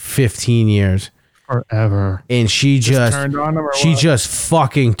like 15 years. Forever. And she just turned on him or she what? just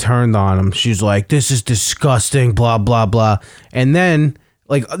fucking turned on him. She's like, this is disgusting, blah blah blah. And then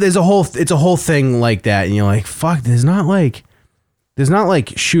like it's a whole thing like that, and you're like, fuck, there's not like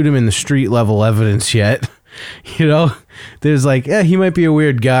shoot him in the street level evidence yet. You know? There's like, yeah, he might be a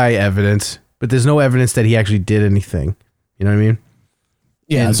weird guy evidence, but there's no evidence that he actually did anything. You know what I mean?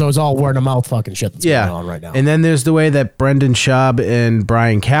 Yeah, And- so it's all word of mouth fucking shit that's Yeah. going on right now. And then there's the way that Brendan Schaub and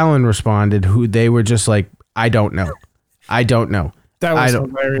Brian Callen responded, who they were just like, I don't know. I don't know. That I was don't-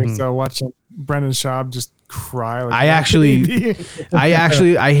 hilarious. So watching Brendan Schaub just cry. Like I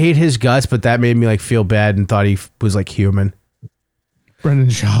actually, I hate his guts, but that made me like feel bad and thought he was like human. Brendan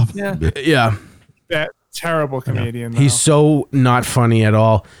Schaub. Yeah. that terrible comedian. He's so not funny at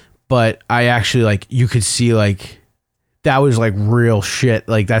all, but I actually like, you could see like, that was like real shit.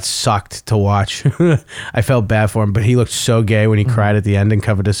 Like that sucked to watch. I felt bad for him, but he looked so gay when he cried at the end and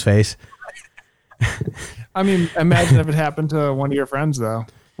covered his face. I mean, imagine if it happened to one of your friends though,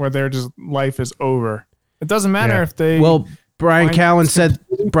 where their just life is over. It doesn't matter Yeah. if they. Well, Brian Mine Callen is said,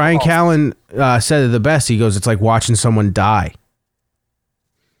 Brian Callen said it the best. He goes, it's like watching someone die.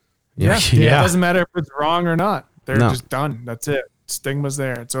 yeah, it doesn't matter if it's wrong or not. They're No. just done. That's it. Stigma's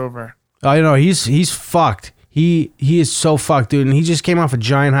there. It's over. Oh, you know, he's fucked. He is so fucked, dude. And he just came off a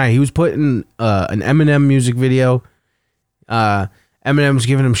giant high. He was putting an Eminem music video. Eminem was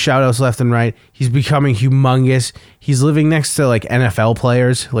giving him shout outs left and right. He's becoming humongous. He's living next to like NFL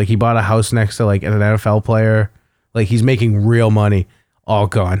players. Like he bought a house next to like an NFL player. Like he's making real money. All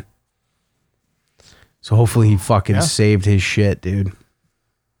gone. So hopefully he fucking saved his shit, dude.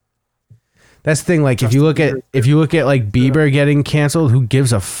 That's the thing. Like if you look at like Bieber getting canceled, who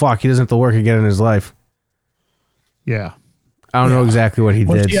gives a fuck? He doesn't have to work again in his life. Yeah. I don't know exactly what he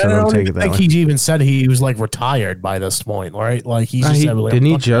Well, did, yeah, so I don't don't take it even that think way. he even said he was like retired by this point, right? Like he's just Didn't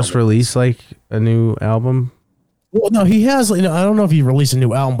he just release like a new album? Well, no, he has. You know, I don't know if he released a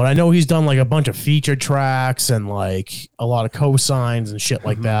new album, but I know he's done like a bunch of featured tracks and like a lot of cosigns and shit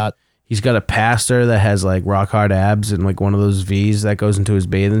like that. He's got a pastor that has like rock hard abs and like one of those V's that goes into his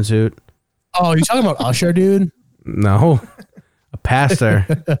bathing suit. Oh, you talking about Usher, dude? No, a pastor,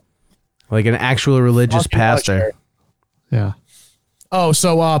 like an actual religious Fucking pastor. Usher. Yeah. Oh,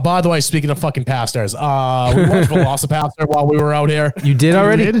 so by the way, speaking of fucking pastors, we watched Velocipaster while we were out here. You did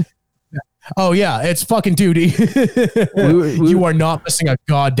already? Oh yeah, it's fucking duty. You are not missing a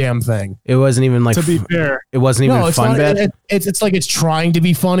goddamn thing. It wasn't even like To be fair, it wasn't even No, it's fun not. bad. It's like it's trying to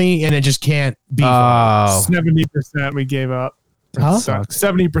be funny and it just can't be. funny. Oh, 70% we gave up. Huh?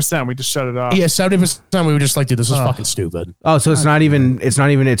 70% we just shut it off. Yeah, 70% we were just like, dude, this is fucking stupid. oh, so it's not even.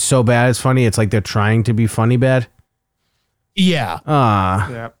 It's so bad. It's funny. It's like they're trying to be funny bad. Yeah. Ah,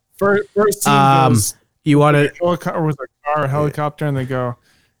 Yeah. First scene goes, you want to? helicopter was a car, a helicopter, and they go,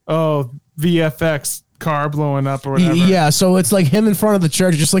 "Oh, VFX car blowing up or whatever." Yeah, so it's like him in front of the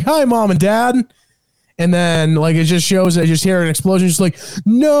church, just like, "Hi, mom and dad," and then like it just shows, I just hear an explosion, just like,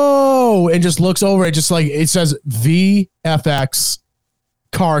 "No," and just looks over, it just like it says VFX,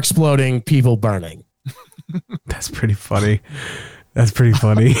 car exploding, people burning. That's pretty funny. That's pretty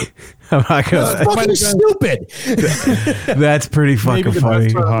funny. I'm not gonna. Fucking stupid. That's pretty Maybe fucking the funny.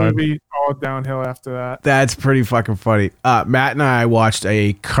 best part of the movie, all downhill after that. That's pretty fucking funny. Matt and I watched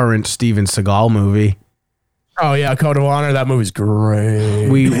a current Steven Seagal movie. Oh yeah, Code of Honor. That movie's great.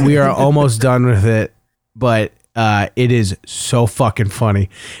 We are almost done with it, but it is so fucking funny.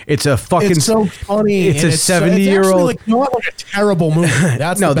 It's a fucking It's so funny. It's and a actually, 70-year-old. like not like a terrible movie.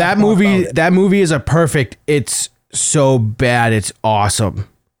 That's No, the best that part movie. about it. That movie is a perfect. It's so bad. It's awesome.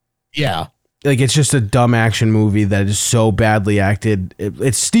 Yeah. Like it's just a dumb action movie that is so badly acted.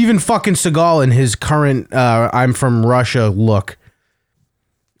 It's Steven fucking Seagal in his current "I'm from Russia" look.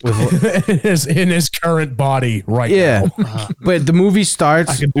 in his current body right Yeah, now. but the movie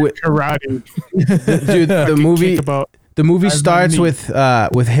starts with Karate. dude. The movie. Kick about. The movie I've starts done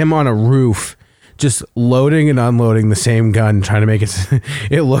with him on a roof, just loading and unloading the same gun, trying to make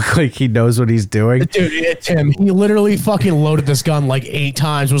it look like he knows what he's doing. Dude, it's him. He literally fucking loaded this gun like 8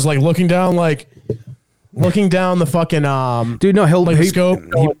 times. Was like looking down the fucking Dude, no, like the scope.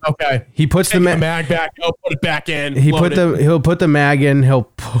 Going, okay. he puts the Take the ma- mag back. Oh, put it back in. he load put it. the he'll put the mag in. He'll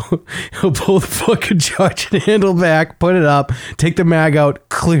pull the fucking charge handle back, put it up, take the mag out,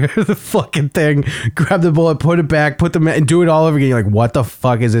 clear the fucking thing, grab the bullet, put it back, put the and do it all over again. You're like, what the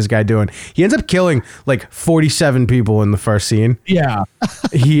fuck is this guy doing? He ends up killing like 47 people in the first scene. Yeah.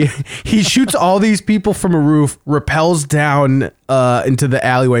 He shoots all these people from a roof, rappels down into the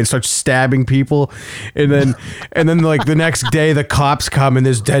alleyway and starts stabbing people, and then like the next day the cops come and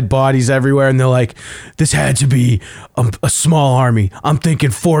there's dead bodies everywhere, and they're like, this had to be a small army. I'm thinking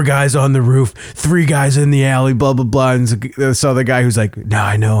 4 guys on the roof, 3 guys in the alley, blah blah blah. And this other guy who's like, no,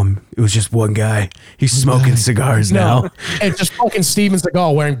 I know him. It was just one guy. He's smoking cigars now. No, it's just fucking Steven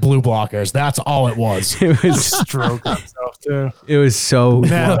Seagal wearing blue blockers. That's all it was. It was Stroke himself too. it was so.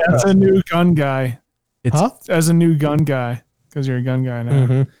 Man, that's a new gun guy. It's Huh? As a new gun guy, because you're a gun guy now.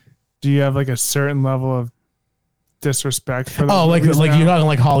 Mhm. Do you have like a certain level of disrespect for the Oh, like movies now. you're not in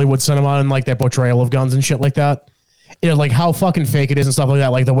like Hollywood cinema and like that portrayal of guns and shit like that. You know, like how fucking fake it is and stuff like that.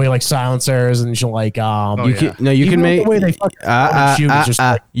 Like the way like silencers and shit like you yeah. can no, you even can like make the way they fucking shoot is just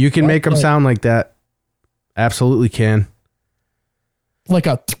like, you can make them sound like that. Absolutely can. like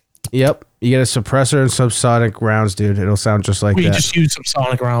a. Yep. You get a suppressor and subsonic rounds, dude. It'll sound just like We that. just use some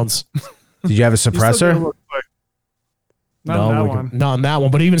sonic rounds. Did you have a You still gotta suppressor? look like- Not in that like, one. not in that one,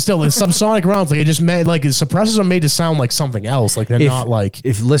 but even still, the subsonic rounds, like it just made like the suppressors are made to sound like something else. Like they're If- not like.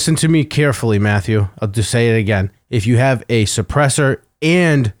 If listen to me carefully, Matthew, I'll just say it again. If you have a suppressor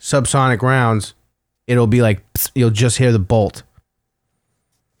and subsonic rounds, it'll be like psst, you'll just hear the bolt.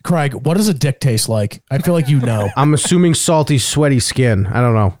 Craig, what does a dick taste like? I feel like you know. I'm assuming salty, sweaty skin. I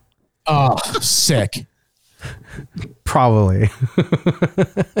don't know. Oh, sick. Probably.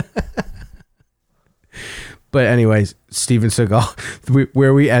 But anyways, Steven Seagal,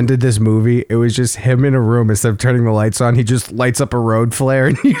 where we ended this movie, it was just him in a room. Instead of turning the lights on, he just lights up a road flare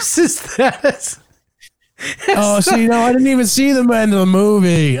and uses that as... Oh, see, no, I didn't even see the end of the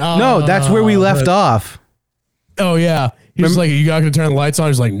movie. No, that's where we left off. Oh, yeah. He's like, you not gonna turn the lights on?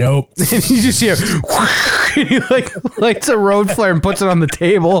 He's like, nope. And you just hear... and he like lights a road flare and puts it on the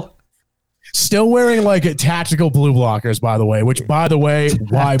table. Still wearing like tactical blue blockers, by the way. Which, by the way,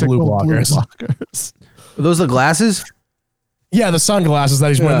 why blue blockers? Are those the glasses? Yeah, the sunglasses that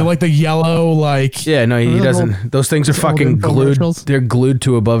he's wearing. Yeah. They're like the yellow, like. Yeah, no, he Little- doesn't. Those things are fucking glued. infomercials? They're glued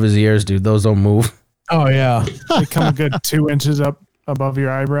to above his ears, dude. Those don't move. Oh yeah, They come a good 2 inches up above your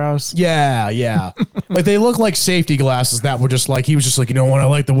eyebrows. yeah, yeah. Like they look like safety glasses that were just like he was just like, you know what? I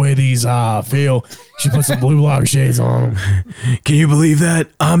like the way these feel. She put some blue blocker shades on them. Can you believe that?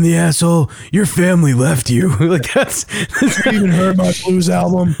 I'm the asshole. Your family left you. Like that's You even heard my blues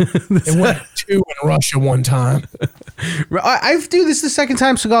album? It went 2 in Russia one time. Dude, this is the second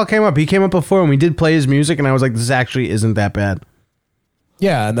time Seagal came up. He came up before and we did play his music, and I was like, this actually isn't that bad.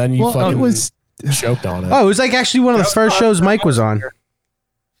 Yeah, and then you Well, fucking it was. choked on it. Oh, it was like actually one of the first shows Mike was on.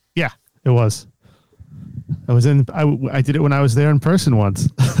 Yeah, it was. I was in. I did it when I was there in person once.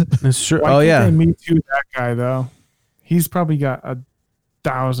 That's true. Why Oh can't yeah. they Me Too that guy though? He's probably got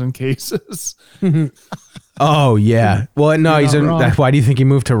 1,000 cases. Oh yeah. Well, no, he's in. wrong. Why do you think he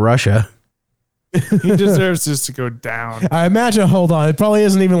moved to Russia? He deserves this to go down. I imagine. Hold on, it probably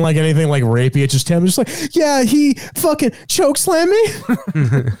isn't even like anything like rapey. It's just him, just like, yeah, he fucking choke slammed me,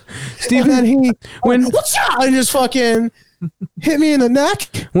 Steven, and then he when- what's up? And just fucking hit me in the neck.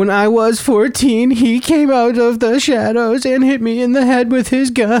 when I was 14, he came out of the shadows and hit me in the head with his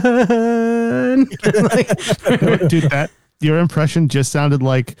gun. Like, Dude, that your impression just sounded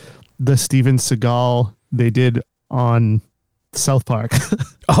like the Steven Seagal they did on South Park.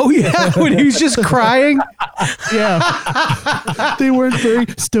 oh yeah, when he was just crying. Yeah, they weren't very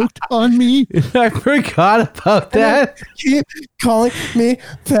stoked on me. I forgot about that. Keep calling me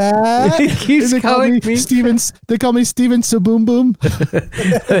fat. He keeps They call calling me me. Steven. They call me Steven Saboom Boom.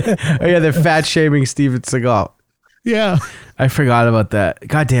 Oh yeah, they're fat shaming Steven Seagal. Yeah, I forgot about that.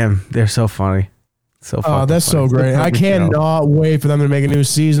 God damn, they're so funny. So Oh, fucking that's so funny. great. I cannot wait for them to make a new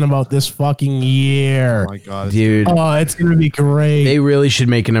season about this fucking year. my God, Dude, Oh, it's gonna be great. they really should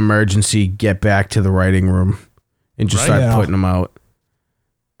make an emergency get back to the writing room and just Right. start Yeah. putting them out.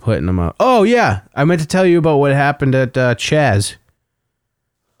 Putting them out. Oh yeah, I meant to tell you about what happened at Chaz.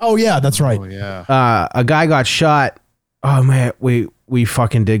 Oh yeah, that's right. Oh yeah. A guy got shot. Oh man, we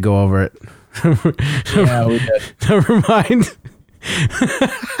fucking did go over it. Yeah, we did. Never mind.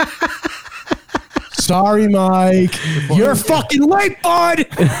 Sorry, Mike. You're fucking late, bud.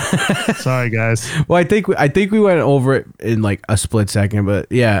 Sorry, guys. Well, I think we went over it in like a split second, but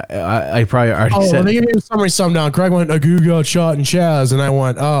yeah, I probably already Oh, said. they gave me a summary sum down. Craig went, "Agu got shot in Chaz," and I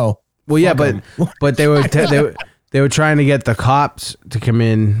went, "Oh, Well, yeah, fuck but they were they were trying to get the cops to come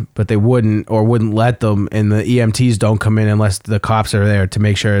in, but they wouldn't let them, and the EMTs don't come in unless the cops are there to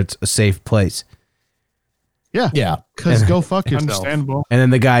make sure it's a safe place. Yeah, yeah." because go fuck yourself. Understandable. And then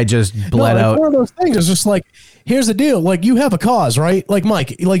the guy just bled no, out. like one of those things is just like, here's the deal. Like you have a cause, right? Like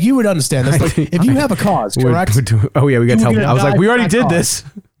Mike, like you would understand this. Like if you have a cause, correct? Oh yeah, we got to tell You're them. I was gonna like, die we already for did that this.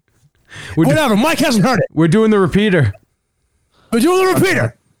 We're, do- Whatever. Mike hasn't heard it. we're doing the repeater. But do the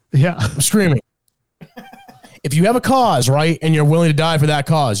repeater. Yeah, I'm screaming. If you have a cause, right, and you're willing to die for that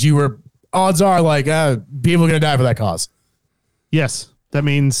cause, odds are like people are gonna die for that cause. yes, that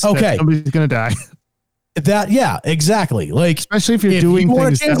means Okay. that somebody's gonna die. Yeah, exactly. Like Especially if you're If doing you wanna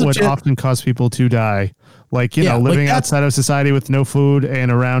things change that the would shit- often cause people to die. Like, you Yeah, know, like living that's- outside of society with no food and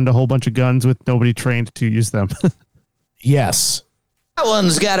around a whole bunch of guns with nobody trained to use them. yes. That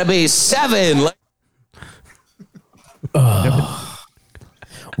one's got to be 7.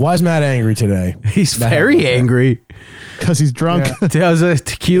 Well, Why is Matt angry today? He's very angry. Because he's drunk. Yeah.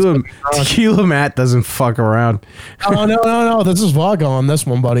 Tequila Matt doesn't fuck around. Oh, no. This is vodka on this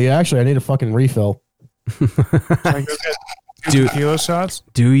one, buddy. Actually, I need a fucking refill. Can I go get 2 tequila shots?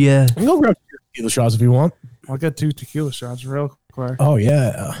 Do ya? You can go grab 2 tequila shots if you want. I'll get 2 tequila shots real quick. Oh,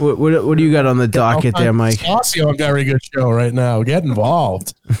 yeah. What do you got on the docket there, Mike? Aussie on a very good show right now. Get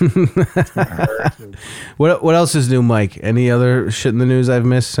involved. What else is new, Mike? Any other shit in the news I've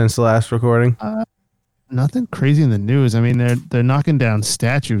missed since the last recording? Nothing crazy in the news. I mean, they're knocking down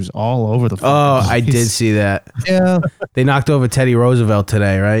statues all over the place. Oh, I did see that. Yeah. They knocked over Teddy Roosevelt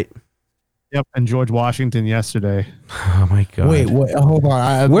today, right? Yep, and George Washington yesterday. Oh my god! Wait, hold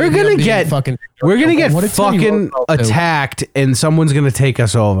on. We're gonna get fucking fucking attacked, and someone's gonna take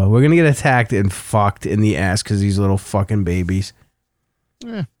us over. We're gonna get attacked and fucked in the ass because these little fucking babies.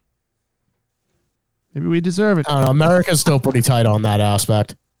 Yeah. Maybe we deserve it. I don't know. America's still pretty tight on that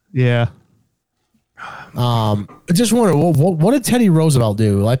aspect. Yeah. I just wonder what did Teddy Roosevelt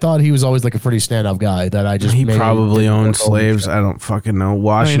do? I thought he was always like a pretty stand-up guy. That I just He probably didn't owned look over slaves. shit. I don't fucking know. No,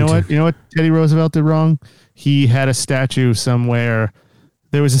 Washington. you know what Teddy Roosevelt did wrong? He had a statue somewhere.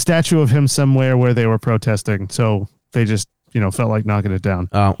 There was a statue of him somewhere where they were protesting. So they just, felt like knocking it down.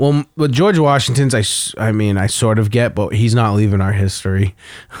 Well, with George Washington's, I sort of get, but he's not leaving our history.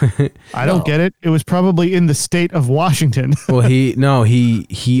 I don't get it. It was probably in the state of Washington. Well,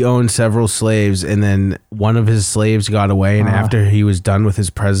 he owned several slaves, and then one of his slaves got away, and after he was done with his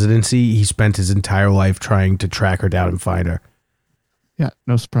presidency, he spent his entire life trying to track her down and find her. Yeah,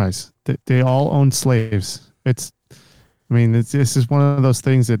 no surprise. They all own slaves. This is one of those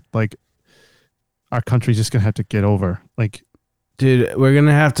things that like our country's just gonna have to get over. Like, dude, we're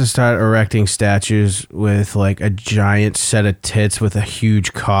gonna have to start erecting statues with like a giant set of tits with a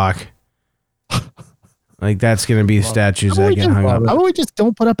huge cock. Like that's gonna be statues that get hung up. How about we just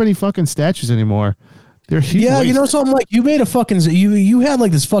don't put up any fucking statues anymore? They're huge. Yeah, you know something, like you made a fucking you had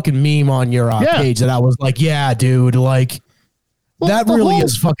like this fucking meme on your page that I was like, yeah, dude, like that really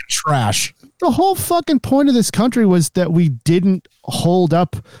is fucking trash. The whole fucking point of this country was that we didn't hold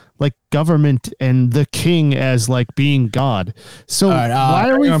up like government and the king as like being God. So why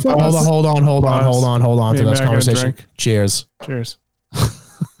are we hold on to this conversation? Drink. Cheers.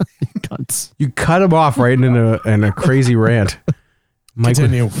 Cunts. You cut him off right in a crazy rant. Mike,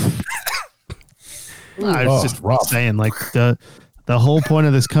 Continue. I was just saying, like the whole point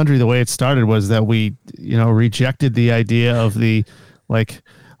of this country, the way it started was that we, rejected the idea of the like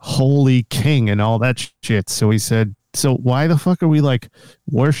holy king and all that shit. So we said, so why the fuck are we like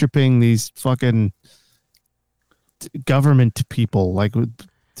worshiping these fucking government people? Like,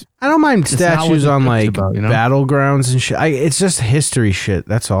 I don't mind statues on like battlegrounds and shit. It's just history shit.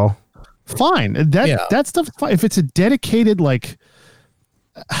 That's all. Fine. That's the if it's a dedicated like,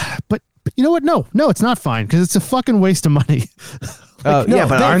 but you know what? No, it's not fine because it's a fucking waste of money. But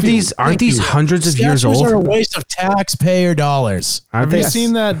aren't these hundreds of years old? Statues are a waste of taxpayer dollars. Have you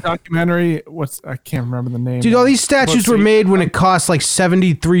seen that documentary? I can't remember the name. Dude, all these statues were made when it cost like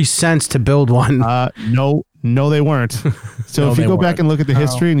 73 cents to build one. No, they weren't. So if you go back and look at the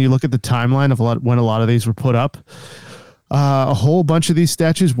history and you look at the timeline of when a lot of these were put up, a whole bunch of these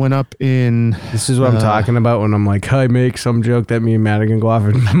statues went up in. This is what I'm talking about when I'm like, I make some joke that me and Madigan go off,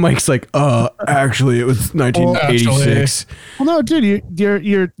 and Mike's like, actually, it was 1986. Well, no, dude,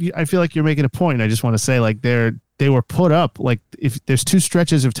 you're. I feel like you're making a point. I just want to say, like, they were put up. Like, if there's 2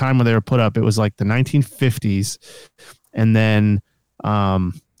 stretches of time where they were put up, it was like the 1950s, and then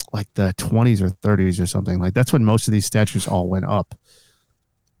like the 20s or 30s or something. Like that's when most of these statues all went up.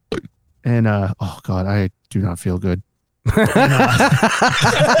 And oh god, I do not feel good.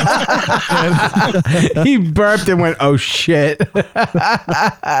 He burped and went, oh shit. No,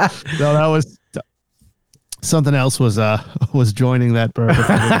 that was something else was joining that burp.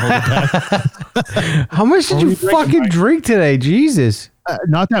 How much did you fucking drink today? Jesus.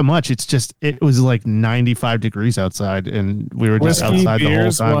 Not that much. It's just it was like 95 degrees outside and we were just whiskey, outside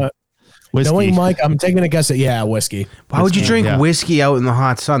beers, the whole time. What? Whiskey. Knowing Mike, I'm taking a guess at whiskey. Why would you drink whiskey out in the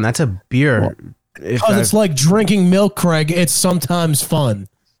hot sun? That's a beer. Because it's like drinking milk, Craig. It's sometimes fun.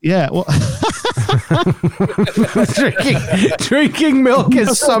 Yeah, well, drinking milk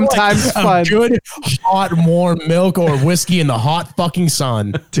is sometimes fun. Good hot warm milk or whiskey in the hot fucking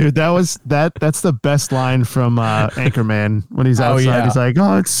sun. dude, that's the best line from Anchorman when he's outside. yeah. He's like,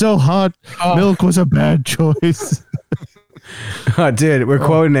 "Oh, it's so hot. Milk was a bad choice." Oh, dude, we're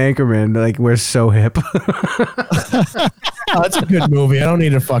quoting Anchorman. Like, we're so hip. That's a good movie. I don't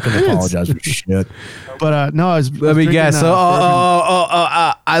need to fucking apologize for shit. But no, let me guess.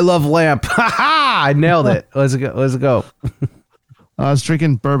 I love lamp. Ha ha! I nailed it. Let's go. I was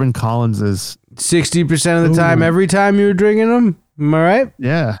drinking bourbon Collins's. 60% of the time, every time you were drinking them. Am I right?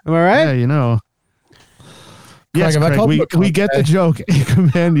 Yeah. Am I right? Yeah, you know. Yes, Craig, have I Craig, called you a we cunt get the today? joke.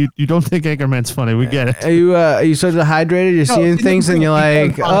 Anchorman, you don't think Anchorman's funny. We get it. Are you so dehydrated? You're seeing things and you're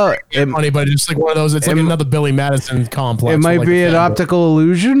like, oh, It's funny, but it's like one of those. It's like another Billy Madison complex. it might like be a an fanboy. optical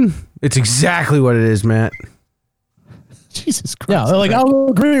illusion. It's exactly what it is, Matt. Jesus Christ. Yeah, like I'll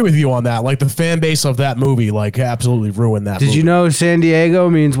agree with you on that. Like the fan base of that movie, like absolutely ruined that. Did movie. you know San Diego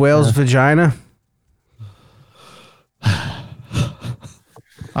means whale's vagina?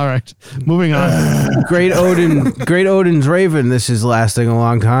 All right. Moving on. Great Odin's Raven. This is lasting a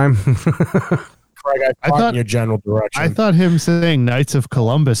long time. Craig, I thought- thought in your general direction. I thought him saying Knights of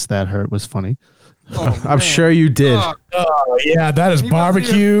Columbus that hurt was funny. I'm sure you did. Oh yeah, that is He must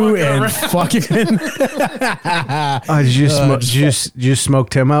be barbecue a fucking and fucking. Did you just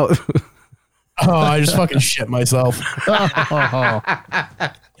smoked him out? Oh, I just fucking shit myself.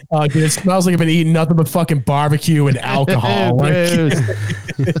 Oh, dude, it smells like I've been eating nothing but fucking barbecue and alcohol. Like,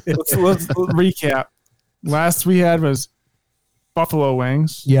 Let's recap. Last we had was buffalo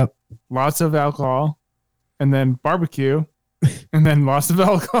wings, yep. lots of alcohol, and then barbecue, and then lots of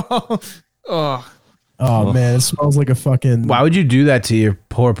alcohol. Oh, Oh man, it smells like a fucking. Why would you do that to your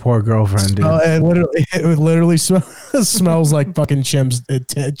poor girlfriend, dude? It literally smells like fucking chimps.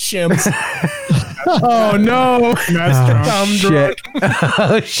 Chimps. Oh no! that's drunk. I'm Shit. drunk.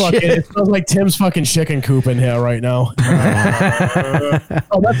 Oh, Fucking, shit. it smells like Tim's fucking chicken coop in here right now.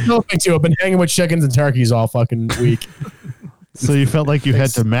 Oh, that's no thing too. I've been hanging with chickens and turkeys all fucking week. So you felt like you had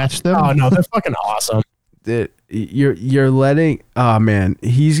to match them? Oh no, they're fucking awesome. Dude, you're letting. Oh man,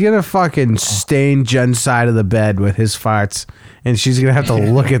 he's gonna fucking stain Jen's side of the bed with his farts, and she's gonna have to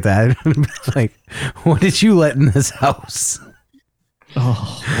look at that and be like, "What did you let in this house?"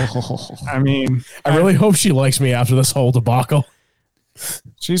 I mean, I really hope she likes me after this whole debacle.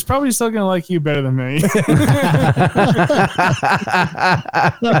 she's probably still gonna like you better than me.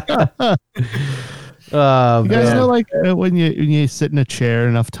 Oh You guys man. know, like when you sit in a chair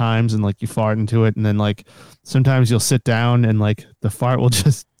enough times and like you fart into it, and then like sometimes you'll sit down and like the fart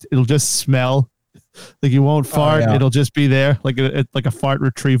it'll just smell. Like you won't fart, yeah. it'll just be there, like a fart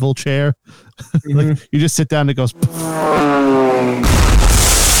retrieval chair. Like you just sit down, and it goes.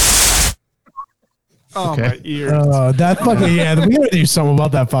 Oh Okay. my ears! That fucking we gotta do something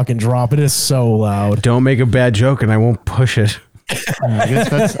about that fucking drop. It is so loud. Don't make a bad joke, and I won't push it. I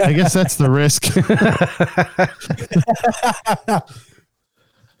guess that's the risk.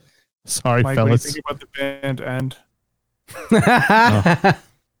 Sorry, Mike, what do you fellas. think about the band End?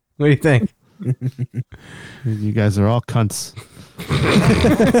 What do you think? You guys are all cunts.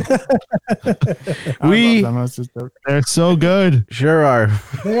 We I love them. I was just joking. They're so good. sure are.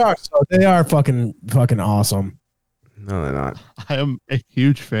 They are fucking awesome. No, they're not. I am a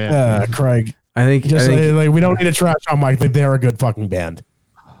huge fan. Craig. I think. Just I think like we don't need to trash on Mike. Like they're a good fucking band.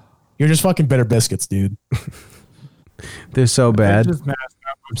 You're just fucking bitter biscuits, dude. they're so bad. Just messed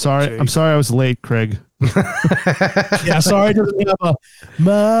up. I'm sorry I was late, Craig. Yeah, sorry to have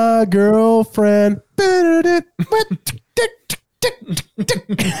my girlfriend.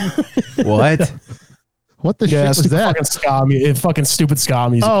 What? What the shit Yeah, was stupid that? fucking ska music. Fucking stupid ska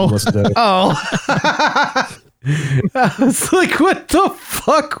music. Oh. to listen to. Oh. I was like, what the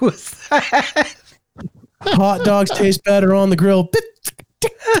fuck was that? Hot dogs taste better on the grill.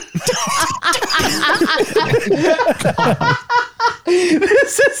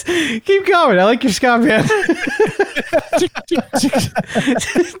 This is keep going. I like your ska band.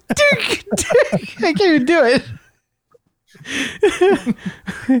 I can't even do it.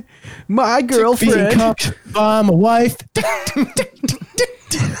 My Being girlfriend. cuffed by my wife.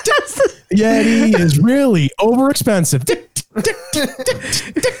 Yeti is really overexpensive.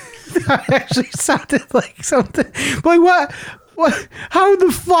 That actually sounded like something. Like what? What? How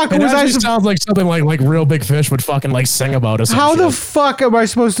the fuck It was I? actually sounds like something like Real Big Fish would fucking like sing about us. How the fuck am I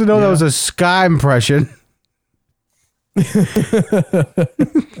supposed to know that was a ska impression? I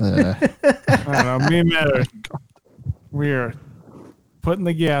don't know. Me and Matt we're putting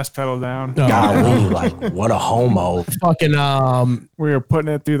the gas pedal down. Golly, like, what a homo. fucking We were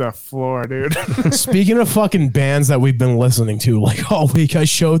putting it through the floor, dude. speaking of fucking bands that we've been listening to like all week, I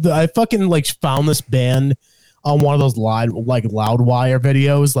fucking like found this band on one of those Loudwire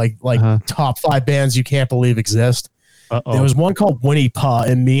videos, like top 5 bands you can't believe exist. Uh-oh. There was one called Winnie Puh,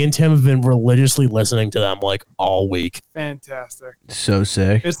 and me and Tim have been religiously listening to them like all week. Fantastic. So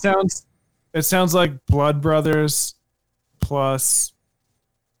sick. It sounds like Blood Brothers plus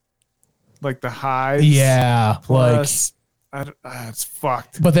like the Hives. Yeah, Plus, it's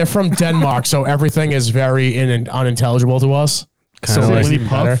fucked. but they're from Denmark, so everything is very unintelligible to us. Kind So of it's like, even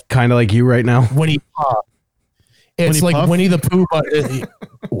better. kind of like you right now. Winnie Puff. It's Winnie like Puff? Winnie the Pooh, but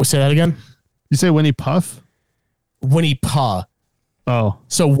say that again. You say Winnie Puff? Winnie Puh. Oh,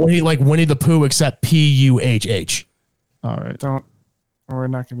 So Winnie the Pooh, except Puhh. all right. Don't. We're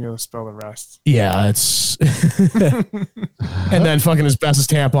not gonna be able to spell the rest. Yeah, it's. And then fucking his bestest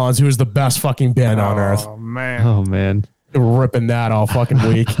tampons, who is the best fucking band on earth, Oh man. Oh man. ripping that all fucking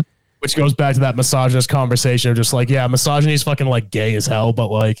week. Which goes back to that misogynist conversation of just like, yeah, misogyny is fucking like gay as hell, but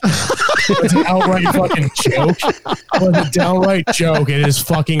like it's an outright fucking joke. It's a downright joke. It is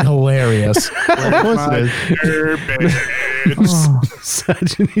fucking hilarious. Of course it is.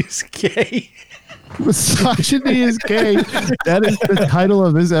 Misogyny's gay. Misogyny is gay. That is the title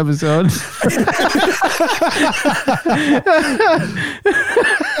of this episode.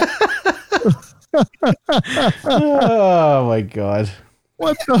 Oh my god.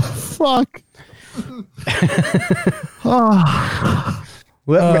 What the fuck?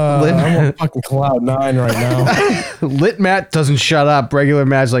 Lit, I'm on fucking cloud 9 right now. Lit Matt doesn't shut up. Regular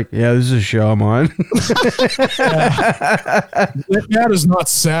Matt's like, yeah, this is a show I'm on. Matt is not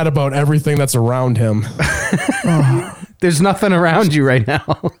sad about everything that's around him. There's nothing around you right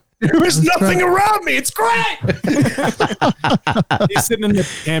now. There is nothing around me. It's great. He's sitting in the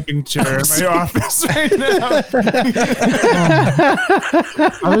camping chair in my office right now.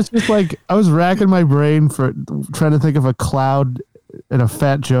 I was just like, I was racking my brain for trying to think of a cloud and a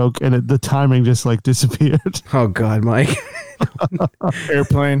fat joke, and the timing just like disappeared. Oh god, Mike.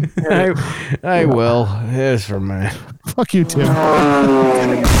 Airplane. I will. Here's for me. Fuck you, Tim.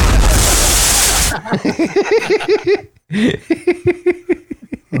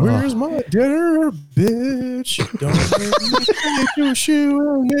 Where's my dinner, bitch? Don't make me take your shoe.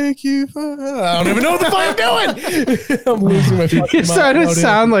 I'll make you. I don't even know what the fuck I'm doing. I'm losing my fucking You're starting to mind.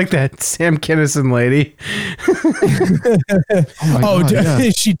 sound like that Sam Kinison lady. Oh, God, yeah.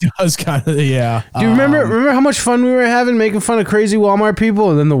 she does kind of. Yeah. Do you remember how much fun we were having making fun of crazy Walmart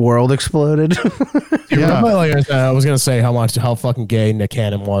people, and then the world exploded? Yeah. I was gonna say how fucking gay Nick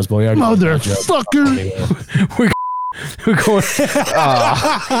Cannon was, but we already Motherfucker. We're going.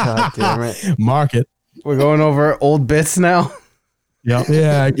 Oh, god damn it! mark it. We're going over old bits now. Yep.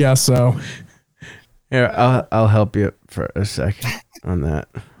 Yeah, I guess so. Here, I'll help you for a second on that.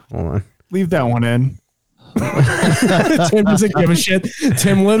 Hold on. Leave that one in. Tim doesn't give a shit.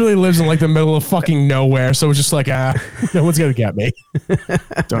 Tim literally lives in like the middle of fucking nowhere, so it's just like, no one's gonna get me.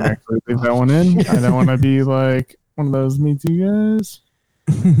 Don't actually leave that one in. I don't want to be like one of those Me Too guys.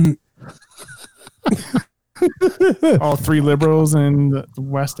 All 3 liberals in the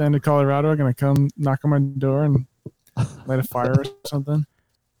west end of Colorado are gonna come knock on my door and light a fire or something.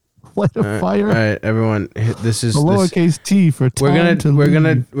 Light a fire. All right, everyone. This is A lowercase t for time we're to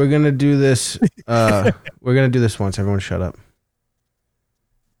gonna leave. do this. We're gonna do this once. Everyone, shut up.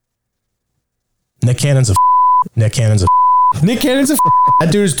 Nick Cannon's a. Nick Cannon's a. Nick Cannon's a.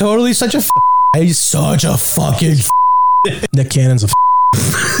 That dude is totally such a. He's such a fucking. Nick Cannon's a.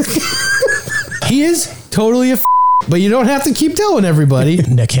 He is totally a. But you don't have to keep telling everybody.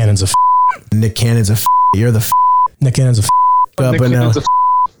 Nick Cannon's a. Nick Cannon's a. You're the. Nick Cannon's a. Up and now.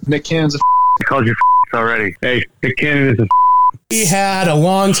 Nick Cannon's a I called you already. Hey, Nick Cannon is a We had a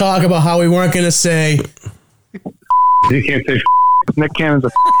long talk about how we weren't going to say. You can't say Nick Cannon's a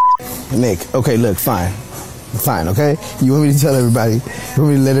Nick, okay, look, fine, okay? You want me to tell everybody? You want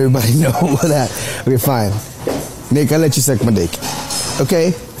me to let everybody know that? Okay, fine. Nick, I'll let you suck my dick.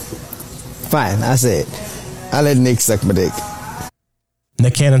 Okay? Fine, I said. I'll let Nick suck my dick.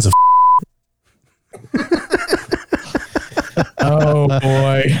 Nick Cannon's a. Oh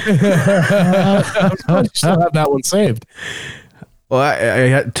boy! I still have that one saved. Well,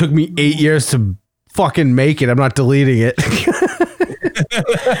 it took me 8 years to fucking make it. I'm not deleting it.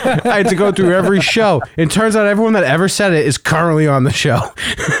 I had to go through every show. It turns out everyone that ever said it is currently on the show.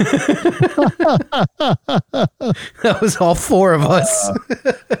 That was all 4 of us.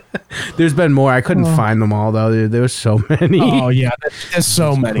 There's been more. I couldn't find them all though. There was so many. Oh yeah, there's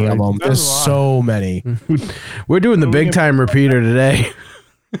so many of them. There's so many. We're doing the big time repeater today.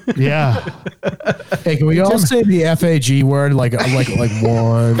 Yeah. Hey, can we all say the FAG word like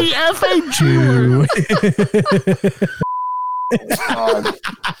one? The FAG.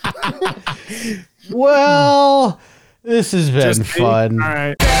 Well, this has been Just fun. All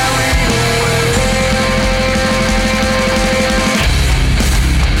right.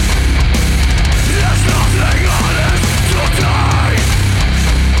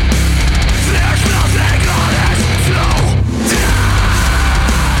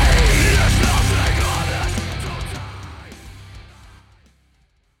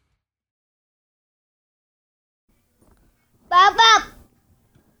 Baba.